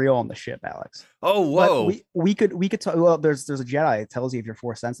 actually real on the ship, Alex. Oh, But whoa! we could talk. Well, there's a Jedi that tells you if you're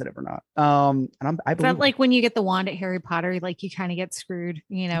Force sensitive or not. And I Is believe that like when you get the wand at Harry Potter, like you kind of get screwed,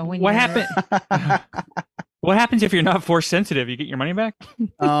 you know, when What you're happened? What happens if you're not force sensitive? You get your money back?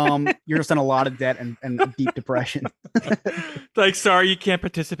 You're just in a lot of debt and deep depression. Like, sorry, you can't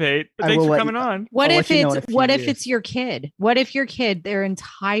participate. But I thanks will for let coming you- on. What I'll if let you know it's in a what few if years. it's your kid? What if your kid their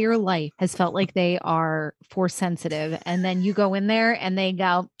entire life has felt like they are force sensitive, and then you go in there and they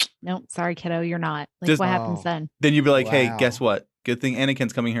go, "Nope, sorry, kiddo, you're not." Like, Just- what happens Oh. then? Then you'd be like, hey, Wow. guess what? Good thing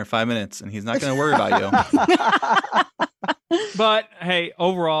Anakin's coming here in 5 minutes, and he's not going to worry about you. But hey,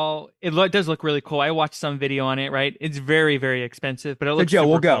 overall, it does look really cool. I watched some video on it. Right, it's very, very expensive, but it So looks. Joe,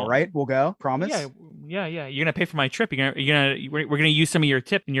 we'll super go, cool. right? We'll go. Promise. Yeah. You're gonna pay for my trip. We're gonna use some of your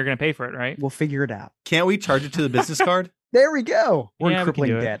tip, and you're gonna pay for it, right? We'll figure it out. Can't we charge it to the business card? There we go. We're Yeah, in we can crippling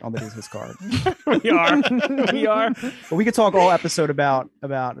do it. debt on the business card. we are. We are. But we could talk all episode about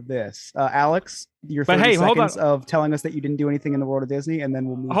this. Alex, your But 30 hey, hold seconds on. of telling us that you didn't do anything in the world of Disney, and then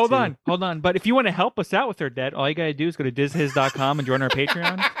we'll move Hold to- on. But if you want to help us out with our debt, all you gotta do is go to dizhiz.com and join our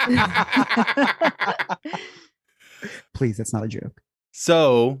Patreon. Please, that's not a joke.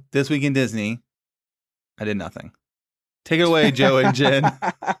 So, this week in Disney, I did nothing. Take it away, Joe and Jen.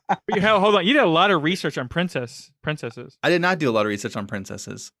 But hold on. You did a lot of research on princesses. I did not do a lot of research on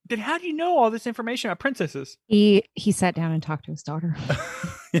princesses. Then how do you know all this information about princesses? He sat down and talked to his daughter.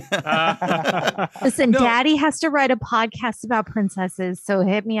 Listen, No. Daddy has to write a podcast about princesses, so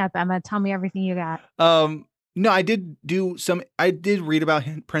hit me up, Emma. Tell me everything you got. No, I did read about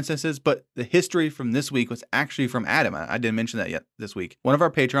princesses, but the history from this week was actually from Adam. I didn't mention that yet this week. One of our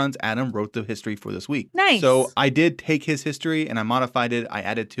patrons, Adam, wrote the history for this week. Nice. So I did take his history and I modified it. I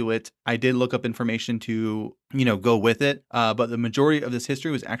added to it. I did look up information to, go with it. But the majority of this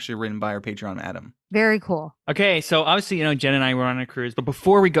history was actually written by our Patreon, Adam. Very cool. Okay, so obviously, Jen and I were on a cruise, but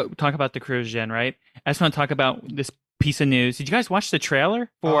before we go talk about the cruise, Jen, right? I just want to talk about this piece of news. Did you guys watch the trailer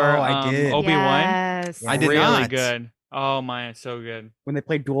for Oh, I did. Obi-Wan? Yes. I did really not. good. Oh my, it's so good. When they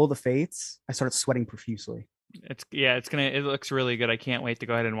played Duel of the Fates, I started sweating profusely. It looks really good. I can't wait to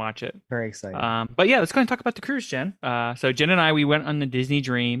go ahead and watch it. Very excited. But yeah, let's go ahead and talk about the cruise, Jen. So Jen and I, we went on the Disney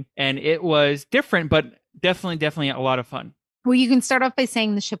Dream, and it was different, but definitely a lot of fun. Well, you can start off by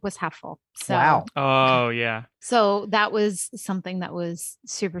saying the ship was half full. So, Wow. Oh yeah. So that was something that was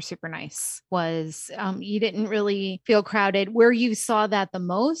super, super nice. Was you didn't really feel crowded. Where you saw that the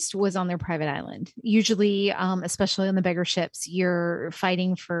most was on their private island. Usually, especially on the bigger ships, you're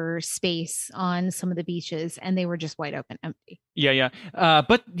fighting for space on some of the beaches, and they were just wide open, empty. Yeah.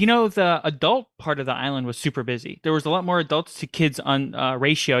 But the adult part of the island was super busy. There was a lot more adults to kids on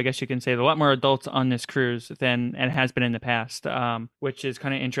ratio, I guess you can say. A lot more adults on this cruise than it has been in the past, which is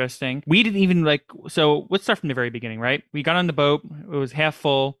kind of interesting. We didn't even so let's start from the very beginning, right? We got on the boat. It was half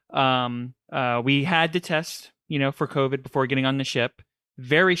full. We had to test, for COVID before getting on the ship.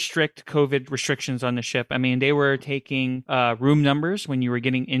 Very strict COVID restrictions on the ship. I mean, they were taking room numbers when you were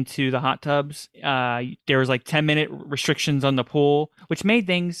getting into the hot tubs. There was 10-minute restrictions on the pool, which made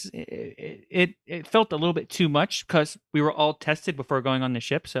things, it felt a little bit too much because we were all tested before going on the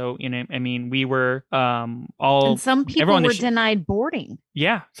ship. So, we were all... And some people everyone on the were ship- denied boarding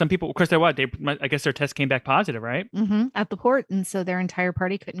Yeah, some people, of course, I guess their test came back positive, right? at the port. And so their entire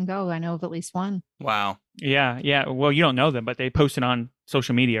party couldn't go. I know of at least one. Wow. Yeah. Well, you don't know them, but they posted on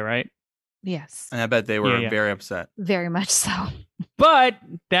social media, right? Yes. And I bet they were Yeah. very upset. Very much so. But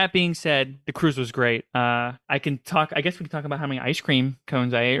that being said, the cruise was great. I guess we can talk about how many ice cream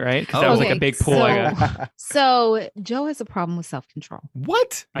cones I ate, right? Because that was Okay, a big pool. I got. So Joe has a problem with self-control.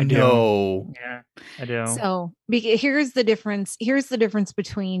 What? I do. No. Yeah, I do. So here's the difference. Here's the difference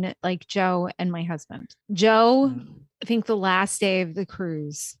between Joe and my husband. Joe, I think the last day of the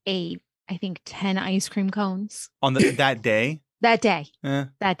cruise, ate 10 ice cream cones On that day? that day. Eh,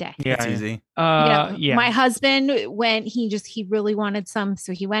 That day. Yeah, it's easy. yeah. My husband went, he really wanted some.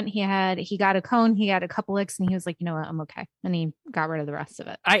 So he went, he got a cone, he got a couple licks, and he was like, you know what, I'm okay. And he got rid of the rest of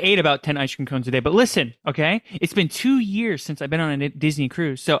it. I ate about 10 ice cream cones a day. But listen, okay, it's been 2 years since I've been on a Disney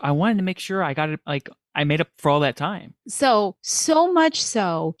cruise, so I wanted to make sure I got it. I made up for all that time. So much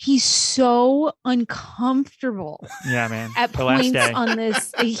so, he's so uncomfortable Yeah, man. at the last points day. on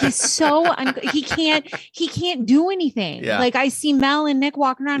this. He's so he can't do anything. Yeah. I see Mel and Nick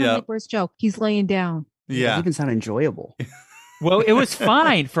walking around. Yeah. I'm like, where's Joe? He's laying down. It Yeah. doesn't even sound enjoyable. Well, it was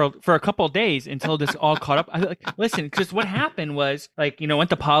fine for a couple of days until this all caught up. Listen, because what happened was went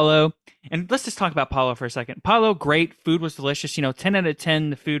to Palo, and let's just talk about Palo for a second. Palo, great, food was delicious. 10 out of 10,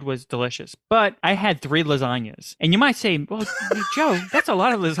 the food was delicious. But I had 3 lasagnas, and you might say, well, Joe, that's a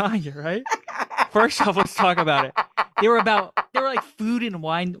lot of lasagna, right? First off, let's talk about it. They were like food and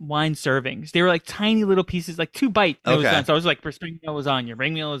wine servings. They were like tiny little pieces, like 2 bites. And it was Okay. done. So I was like, bring me a lasagna,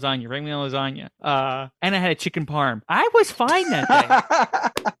 bring me a lasagna, bring me a lasagna. And I had a chicken parm. I was fine that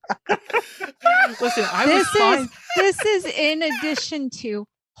day. Listen, I was fine. This is in addition to,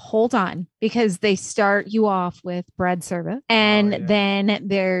 hold on, because they start you off with bread service, and then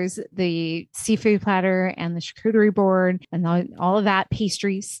there's the seafood platter and the charcuterie board and all of that,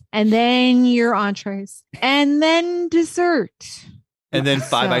 pastries, and then your entrees, and then dessert. And then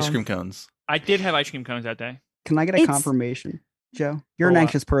 5 ice So- cream cones. I did have ice cream cones that day. Can I get a It's- confirmation, Joe? You're an For what?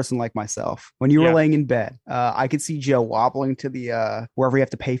 anxious person like myself. When you were Yeah. laying in bed, I could see Joe wobbling to the wherever you have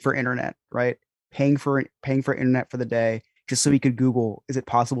to pay for internet, right? Paying for internet for the day, just so he could Google, is it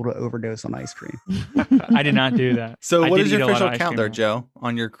possible to overdose on ice cream? I did not do that. So I what did is eat your a lot of official ice count cream, there, though. Joe,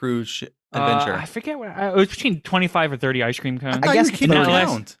 on your cruise adventure? I forget what it was between 25 or 30 ice cream cones. I thought guess you were keeping not less.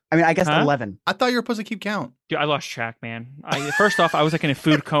 count. I mean, I guess Huh? 11. I thought you were supposed to keep count. Dude, I lost track, man. First off, I was like in a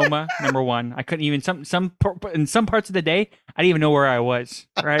food coma. Number one, I couldn't even in some parts of the day, I didn't even know where I was.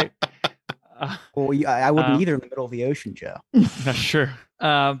 Right? Well, I wouldn't Um, either in the middle of the ocean, Joe. Not sure.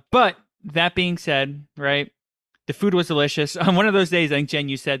 But that being said, right? The food was delicious. On one of those days, I think, Jen,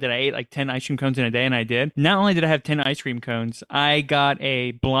 you said that I ate like 10 ice cream cones in a day, and I did. Not only did I have 10 ice cream cones, I got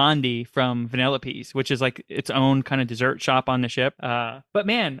a Blondie from Vanellope's, which is like its own kind of dessert shop on the ship. But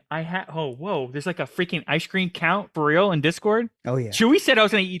man, there's like a freaking ice cream count for real in Discord. Oh yeah. Chewy said I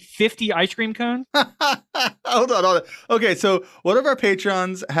was going to eat 50 ice cream cones. Hold on. Okay, so one of our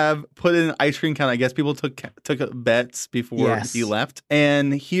patrons have put in an ice cream count. I guess people took bets before Yes. he left.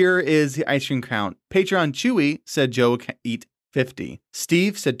 And here is the ice cream count. Patreon Chewy said Joe would eat 50.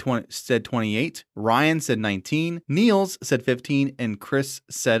 Steve said 28. Ryan said 19. Niels said 15. And Chris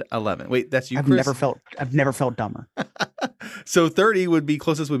said 11. Wait, that's you, I've Chris? never felt dumber. So 30 would be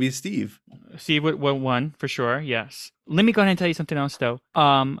closest would be Steve. See what won for sure. Yes. Let me go ahead and tell you something else though.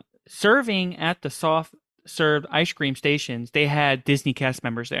 Serving at the soft served ice cream stations, they had Disney cast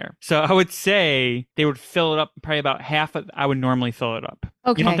members there. So I would say they would fill it up probably about half of I would normally fill it up.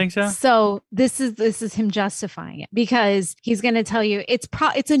 Okay. You don't think so? So this is him justifying it because he's going to tell you it's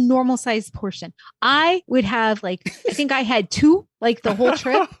a normal sized portion. I would have I think I had 2 the whole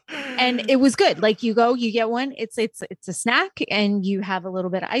trip, and it was good. Like you go, you get one. It's a snack, and you have a little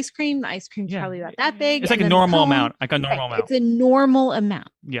bit of ice cream. The ice cream's probably about that big. It's like and a then the normal cone- amount, like a normal amount. It's a normal amount.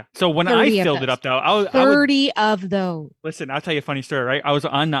 Yeah. So when 30 I of filled it those. up though, I would 30 of those. listen, I'll tell you a funny story, right? I was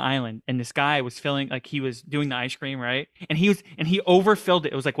on the island and this guy was filling he was doing the ice cream, right? And he overfilled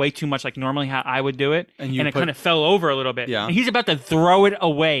it. It was like way too much, like normally how I would do it. And you it kind of fell over a little bit. Yeah. And he's about to throw it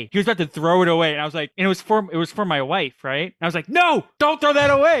away. He was about to throw it away. And I was like, and it was for my wife, right? And I was like, no, don't throw that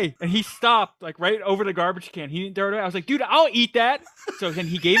away. And he stopped right over the garbage can. He didn't throw it away. I was like, dude, I'll eat that. So then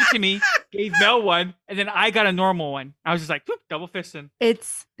he gave it to me, gave Mel one, and then I got a normal one. I was just like, whoop, double fisting.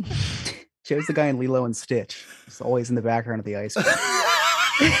 It's Joe's the guy in Lilo and Stitch. It's always in the background of the ice cream.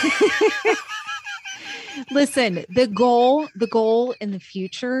 Listen, the goal in the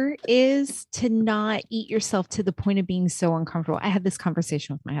future is to not eat yourself to the point of being so uncomfortable. I had this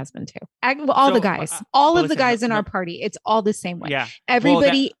conversation with my husband too. All So, the guys, all of the listen, guys in no- our party, it's all the same way. Yeah.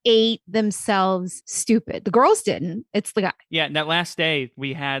 Everybody ate themselves stupid. The girls didn't. It's the guy. Yeah, and that last day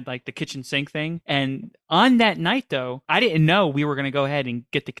we had the kitchen sink thing, and on that night though, I didn't know we were gonna go ahead and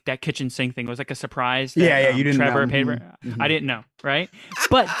get that kitchen sink thing. It was like a surprise. That, Yeah, you didn't Trevor know. paid for. Mhm. I didn't know, right?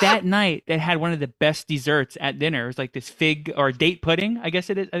 But that night, they had one of the best desserts at dinner. It was like this fig or date pudding. I guess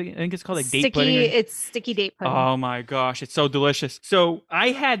it is. I think it's called date pudding. It's sticky date pudding. Oh my gosh, it's so delicious. So I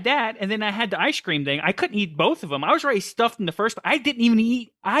had that, and then I had the ice cream thing. I couldn't eat both of them. I was already stuffed in the first. I didn't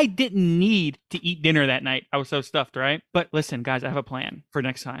need to eat dinner that night. I was so stuffed, right? But listen, guys, I have a plan for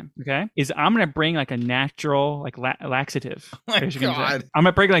next time. Okay, is I'm gonna bring a natural laxative. Oh my As you can say. God. I'm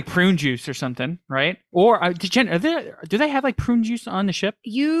gonna bring prune juice or something, right? Or Jen, do they have prune juice on the ship?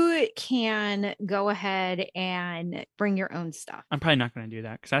 You can go ahead and bring your own stuff. I'm probably not gonna do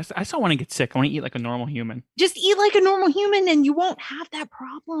that because I still want to get sick. I want to eat like a normal human. Just eat like a normal human and you won't have that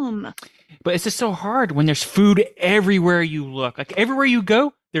problem. But it's just so hard when there's food everywhere you look. Everywhere you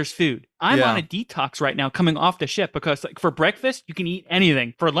go, there's food. I'm Yeah. on a detox right now coming off the ship because for breakfast, you can eat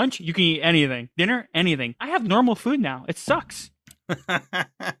anything. For lunch, you can eat anything. Dinner, anything. I have normal food now. It sucks.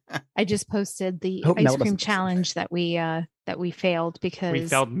 I just posted the Hope Mel ice doesn't cream listen. challenge that we failed because We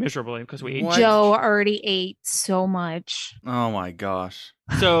failed miserably because we ate. What? Joe already ate so much. Oh my gosh.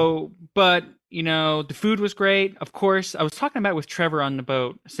 So, but the food was great. Of course, I was talking about it with Trevor on the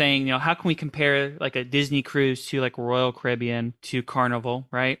boat, saying, how can we compare a Disney cruise to Royal Caribbean to Carnival,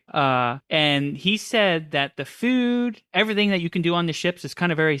 right? And he said that the food, everything that you can do on the ships is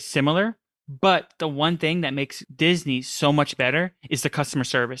kind of very similar, But the one thing that makes Disney so much better is the customer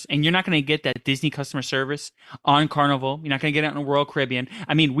service. And you're not going to get that Disney customer service on Carnival. You're not going to get it on Royal Caribbean.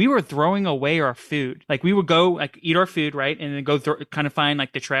 I mean, we were throwing away our food. Like we would go like eat our food, right? And then go kind of find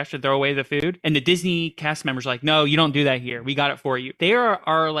like the trash to throw away the food. And the Disney cast members are like, no, you don't do that here. We got it for you. They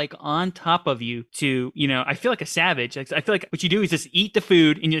are like on top of you to, I feel like a savage. I feel like what you do is just eat the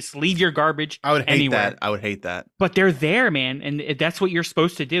food and just leave your garbage I would hate anywhere. that. I would hate that. But they're there, man. And that's what you're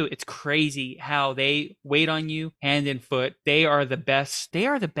supposed to do. It's crazy how they wait on you hand and foot. They are the best. They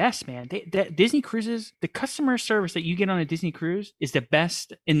are the best, man. Disney cruises, the customer service that you get on a Disney cruise is the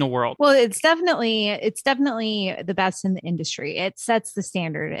best in the world. Well, it's definitely the best in the industry. It sets the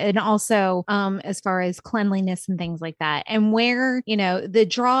standard. And also as far as cleanliness and things like that. And where, the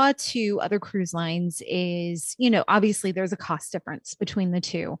draw to other cruise lines is, obviously there's a cost difference between the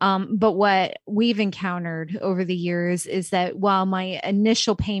two. But what we've encountered over the years is that while my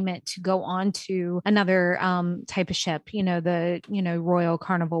initial payment to go on to another type of ship, the Royal,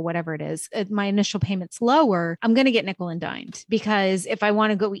 Carnival, whatever it is, my initial payment's lower, I'm going to get nickel and dimed, because if I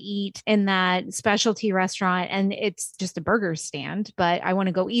want to go eat in that specialty restaurant and it's just a burger stand, but I want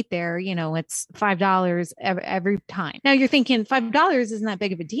to go eat there, it's $5 every time. Now you're thinking $5 isn't that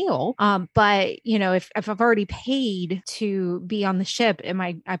big of a deal. But if I've already paid to be on the ship,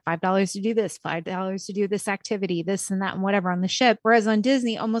 I have $5 to do this, $5 to do this activity, this and that and whatever on the ship. Whereas on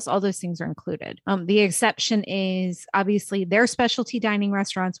Disney, almost all those things are included. The exception is obviously their specialty dining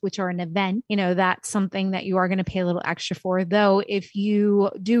restaurants, which are an event. That's something that you are going to pay a little extra for. Though, if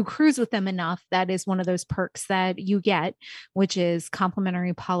you do cruise with them enough, that is one of those perks that you get, which is complimentary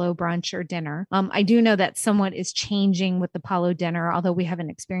Apollo brunch or dinner. I do know that somewhat is changing with the Apollo dinner, although we haven't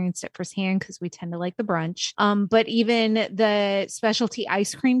experienced it firsthand because we tend to like the brunch. But even the specialty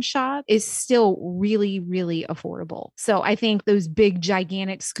ice cream shop is still really, really affordable. So I think those big,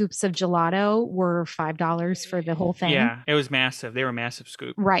 gigantic scoops of gelato were $5 for the whole thing. Yeah, it was massive. They were massive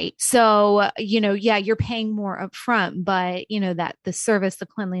scoop. Right. So, you're paying more up front, but that the service, the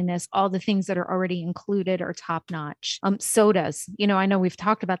cleanliness, all the things that are already included are top notch. Sodas, I know we've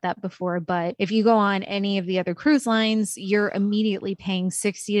talked about that before, but if you go on any of the other cruise lines, you're immediately paying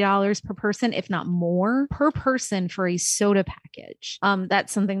 $60 per person, if not more per person for a soda package.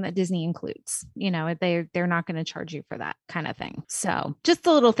 That's something that Disney includes. They're not going to charge you for that kind of thing. So just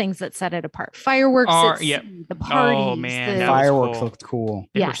the little things that set it apart. Fireworks, the parties. Oh man, The fireworks looked cool.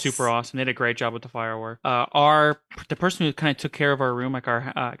 They were super awesome. They did a great job with the firework. The person who kind of took care of our room, like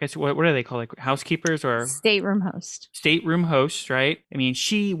our, I guess what are they called, like housekeepers or stateroom host, right? I mean,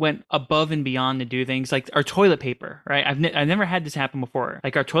 she went above and beyond to do things like our toilet paper, right? I've never had this happen before.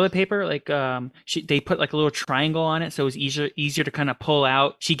 Like our toilet paper, like they put like a little triangle on it, so it was easier to kind of pull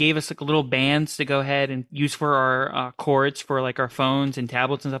out. She gave us like little bands to go ahead and use for our cords for like our phones and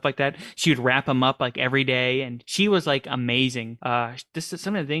tablets and stuff like that. She would wrap them up like every day, and she was like amazing. This is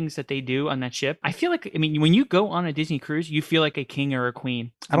some of the things that they do on that ship. I feel like, when you go on a Disney cruise, you feel like a king or a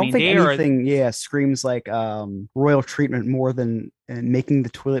queen. I don't think anything screams like royal treatment more than making the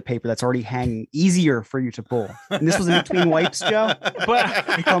toilet paper that's already hanging easier for you to pull. And this was in between wipes, Joe. But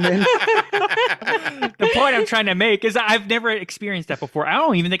come in. The point I'm trying to make is I've never experienced that before. I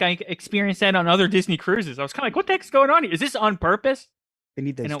don't even think I experienced that on other Disney cruises. I was kind of like, what the heck's going on here? Is this on purpose? They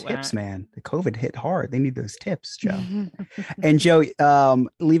need those tips, man. The COVID hit hard. They need those tips, Joe. And Joe,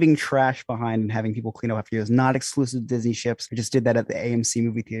 leaving trash behind and having people clean up after you is not exclusive to Disney ships. I just did that at the AMC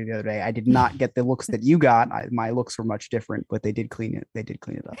movie theater the other day. I did not get the looks that you got. My looks were much different, but they did clean it. They did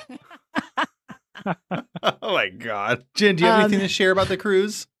clean it up. Oh my God. Jen, do you have anything to share about the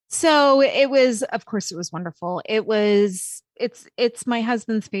cruise? So it was wonderful. It's my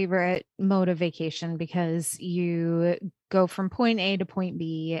husband's favorite mode of vacation because you go from point A to point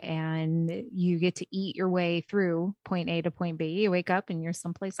B and you get to eat your way through point A to point B. You wake up and you're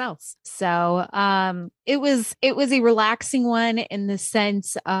someplace else. So it was a relaxing one in the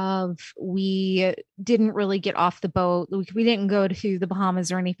sense of we didn't really get off the boat. We didn't go to the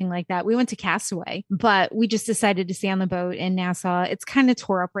Bahamas or anything like that. We went to Castaway, but we just decided to stay on the boat in Nassau. It's kind of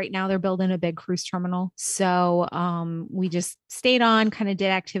tore up right now. They're building a big cruise terminal. So we just stayed on, kind of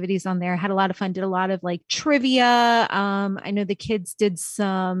did activities on there, had a lot of fun, did a lot of like trivia. I know the kids did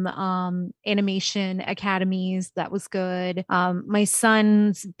some animation academies. That was good. My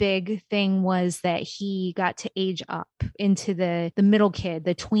son's big thing was that he got to age up into the middle kid,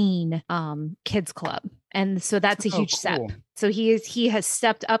 the tween kids club. And so that's a huge step. So he has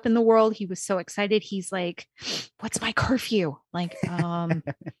stepped up in the world. He was so excited. He's like, what's my curfew? Like, I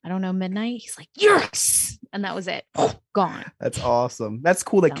don't know, midnight. He's like, yes. And that was it. gone. That's awesome. That's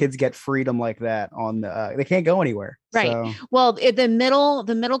cool that So. kids get freedom like that on the they can't go anywhere. Right. So, Well, the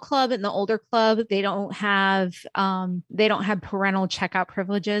middle club and the older club, they don't have parental checkout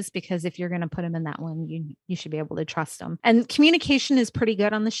privileges, because if you're going to put them in that one, you should be able to trust them. And communication is pretty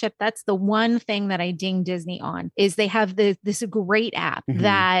good on the ship. That's the one thing that I ding Disney on, is they have this great app Mhm.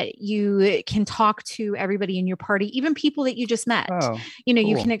 that you can talk to everybody in your party, even people that you just met. oh, You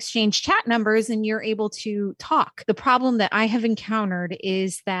cool. can exchange chat numbers and you're able to talk. The problem that I have encountered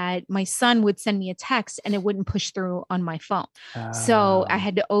is that my son would send me a text and it wouldn't push through on my phone. So I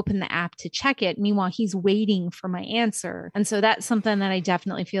had to open the app to check it. Meanwhile, he's waiting for my answer. And so that's something that I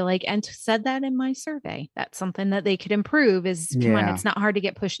definitely feel like, and said that in my survey, that's something that they could improve is, come on, Yeah. it's not hard to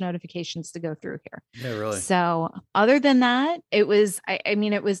get push notifications to go through here. Yeah, really. So other than that, it was, I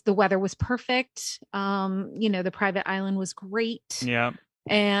mean, it was, the weather was perfect. The private island was great. Yeah.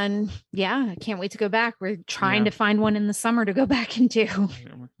 And yeah, I can't wait to go back. We're trying Yeah. to find one in the summer to go back and do.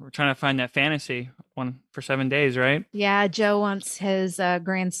 We're trying to find that fantasy one for 7 days, right? Yeah, Joe wants his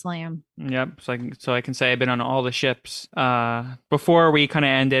Grand Slam. Yep. So I can say I've been on all the ships. Before we kind of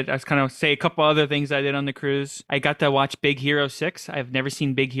ended, I was kind of say a couple other things I did on the cruise. I got to watch Big Hero 6. I've never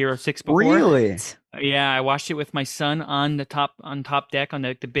seen Big Hero 6 before. Really? Yeah, I watched it with my son on top deck on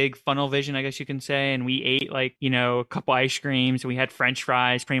the big funnel vision, I guess you can say, and we ate a couple ice creams and we had French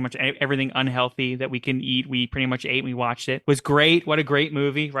fries, pretty much everything unhealthy that we can eat. We pretty much ate and we watched it. It was great. What a great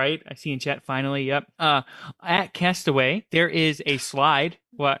movie, right? I see in chat finally. Yep. At Castaway, there is a slide.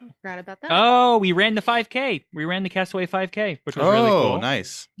 What? Forgot about that. Oh, we ran the 5K. We ran the Castaway 5K, which was really cool.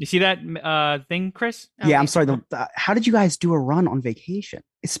 Nice. You see that thing, Chris? Yeah, I'm sorry. How did you guys do a run on vacation,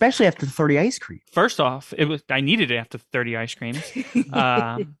 especially after the 30 ice cream? First off, I needed it after 30 ice creams. He was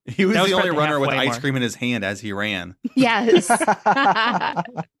That was the only about the runner with halfway ice mark. cream in his hand as he ran. Yes.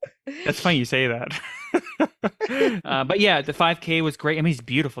 That's funny you say that. But yeah, the 5K was great. I mean, it's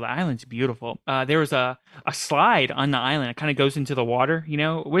beautiful. The island's beautiful. There was a slide on the island. It kind of goes into the water.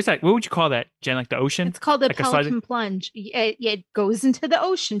 What's that? What would you call that, Jen? Like the ocean? It's called the Like a slide- Pelican Plunge. It goes into the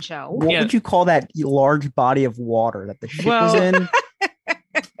ocean, Joe. What Yeah. would you call that large body of water that the ship was Well- in?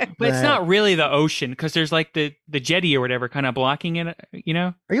 But it's not really the ocean because there's like the jetty or whatever kind of blocking it. Are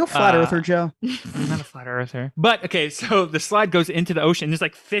you a flat earther, Joe? I'm not a flat earther. But okay, so the slide goes into the ocean. There's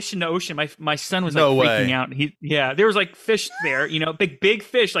like fish in the ocean. My son was like No freaking way. out. There was like fish there, big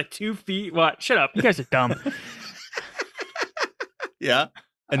fish, like 2 feet. What? Shut up. You guys are dumb. Yeah.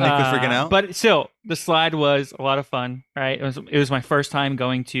 And Nick was freaking out. But still, the slide was a lot of fun, right? It was my first time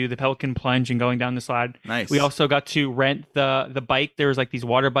going to the Pelican Plunge and going down the slide. Nice. We also got to rent the bike. There was like these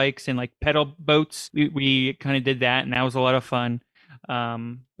water bikes and like pedal boats. We kind of did that, and that was a lot of fun.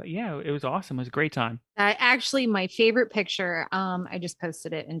 But yeah, it was awesome. It was a great time. Actually, my favorite picture, I just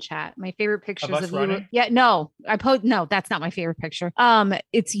posted it in chat. My favorite pictures us of you. running? Yeah, no, no, that's not my favorite picture.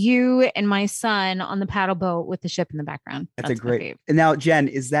 It's you and my son on the paddle boat with the ship in the background. That's my a great. favorite. And now, Jen,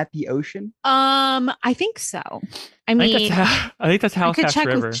 is that the ocean? I think so. I mean, I think that's I Halifax could check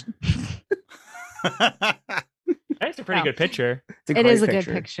River. with. That's a pretty Oh. good picture. It's a It great is a good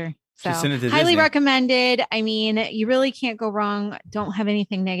picture. So Just send it to highly Disney. recommended. I mean, you really can't go wrong. Don't have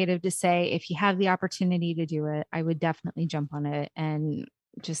anything negative to say. If you have the opportunity to do it, I would definitely jump on it and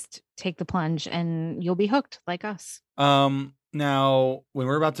just take the plunge and you'll be hooked like us. Now, when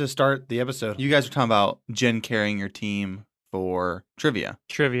we're about to start the episode, you guys were talking about Jen carrying your team for trivia.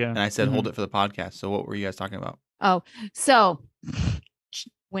 Trivia. And I said, Mm-hmm. hold it for the podcast. So what were you guys talking about? Oh, so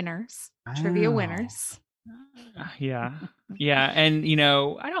winners, trivia Wow. winners. Yeah. Yeah. And,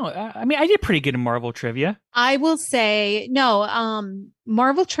 I did pretty good in Marvel trivia. I will say no.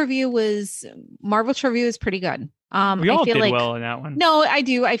 Marvel trivia is pretty good. We all I feel did like, well in that one. No, I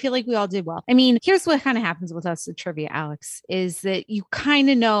do. I feel like we all did well. I mean, here's what kind of happens with us at trivia, Alex, is that you kind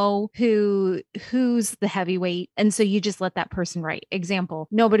of know who's the heavyweight. And so you just let that person write. Example,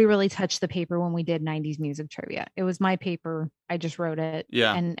 nobody really touched the paper when we did 90s music trivia. It was my paper. I just wrote it.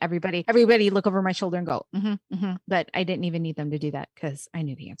 Yeah. And everybody look over my shoulder and go, but I didn't even need them to do that because I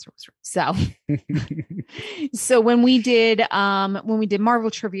knew the answer was right. So when we did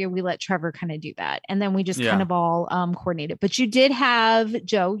Marvel trivia, we let Trevor kind of do that. And then we just kind of all coordinated. But you did have,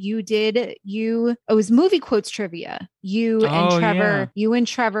 Joe, it was movie quotes trivia. You and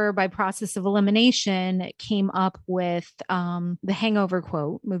Trevor by process of elimination came up with the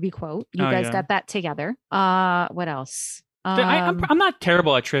Hangover movie quote. You guys got that together. What else? I'm not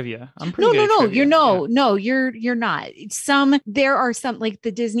terrible at trivia. I'm pretty good at trivia. You're not. There are some like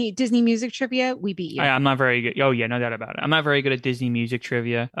the Disney music trivia. We beat you. I'm not very good. Oh yeah, no doubt about it. I'm not very good at Disney music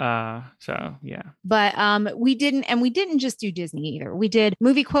trivia. So yeah. But we didn't just do Disney either. We did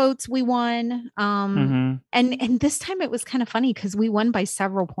movie quotes. We won. And this time it was kind of funny because we won by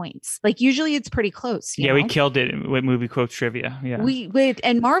several points. Like usually it's pretty close. You know? We killed it with movie quotes trivia. Yeah.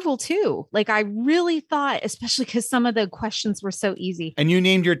 And Marvel too. Like I really thought, especially because some of the questions were so easy. And you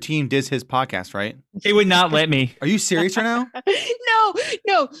named your team Diz His Podcast, right? It would not let me. Are you serious right now?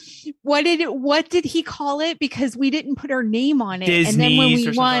 No. What did he call it? Because we didn't put our name on it. Disney's, and then when we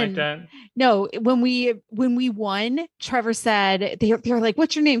or won, like that. No, when we won, Trevor said they were like,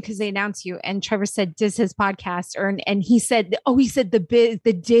 "What's your name?" Because they announced you, and Trevor said Diz His Podcast, and he said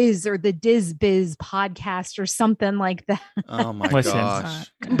the Diz or the Diz Biz Podcast or something like that. Oh my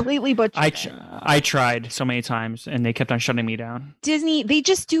gosh! Completely butchered. I tried so many times, and they kept on shutting me down. Disney, they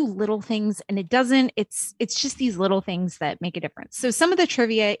just do little things, and it's just these little things that make a difference. So some of the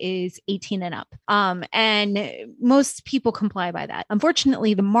trivia is 18 and up, and most people comply by that.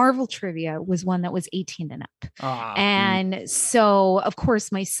 Unfortunately, the Marvel trivia was one that was 18 and up. And so of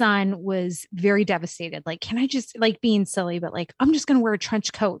course my son was very devastated. Like, can I just, like, being silly, but like, I'm just going to wear a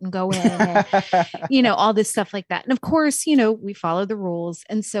trench coat and go in and, all this stuff like that. And of course, we followed the rules.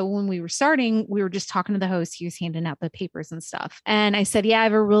 And so when we were starting, we were just talking to the host. He was handing out the papers and stuff. And I said, yeah, I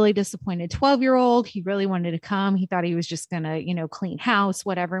have a really disappointed 12-year-old. He really wanted to come. He thought he was just going to, clean house,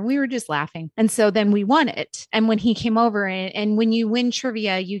 whatever. And we were just laughing. And so then we won it. And when he came over and when you win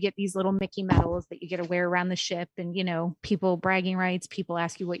trivia, you get these little Mickey medals that you get to wear around the ship, and people bragging rights, people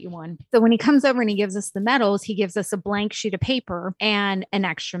ask you what you won. So when he comes over and he gives us the medals, he gives us a blank sheet of paper and an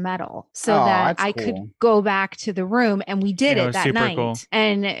extra medal so that I could go back to the room, and we did it that night. Cool.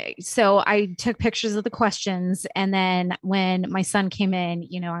 And so I took pictures of the questions, and then when my son came in,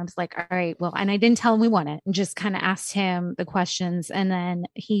 I was like, all right, well, and I didn't tell him we won it, and just kind of asked him the questions, and then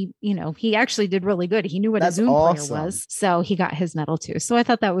he actually did really good. He knew what a Zoom player was, so he got his medal too. So I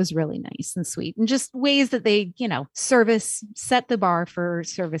thought that was really nice and sweet, and just ways that they, set the bar for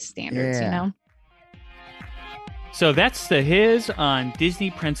service standards, So that's the His on Disney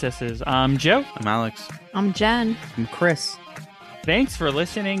Princesses. I'm Joe. I'm Alex. I'm Jen. I'm Chris. Thanks for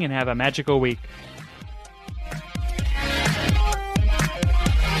listening and have a magical week.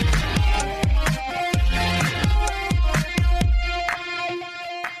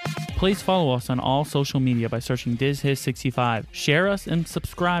 Please follow us on all social media by searching DizHiz65. Share us and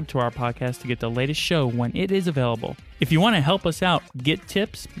subscribe to our podcast to get the latest show when it is available. If you want to help us out, get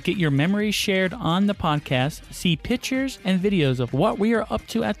tips, get your memories shared on the podcast, see pictures and videos of what we are up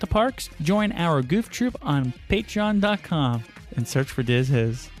to at the parks, join our goof troop on patreon.com and search for Diz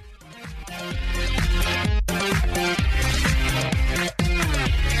His.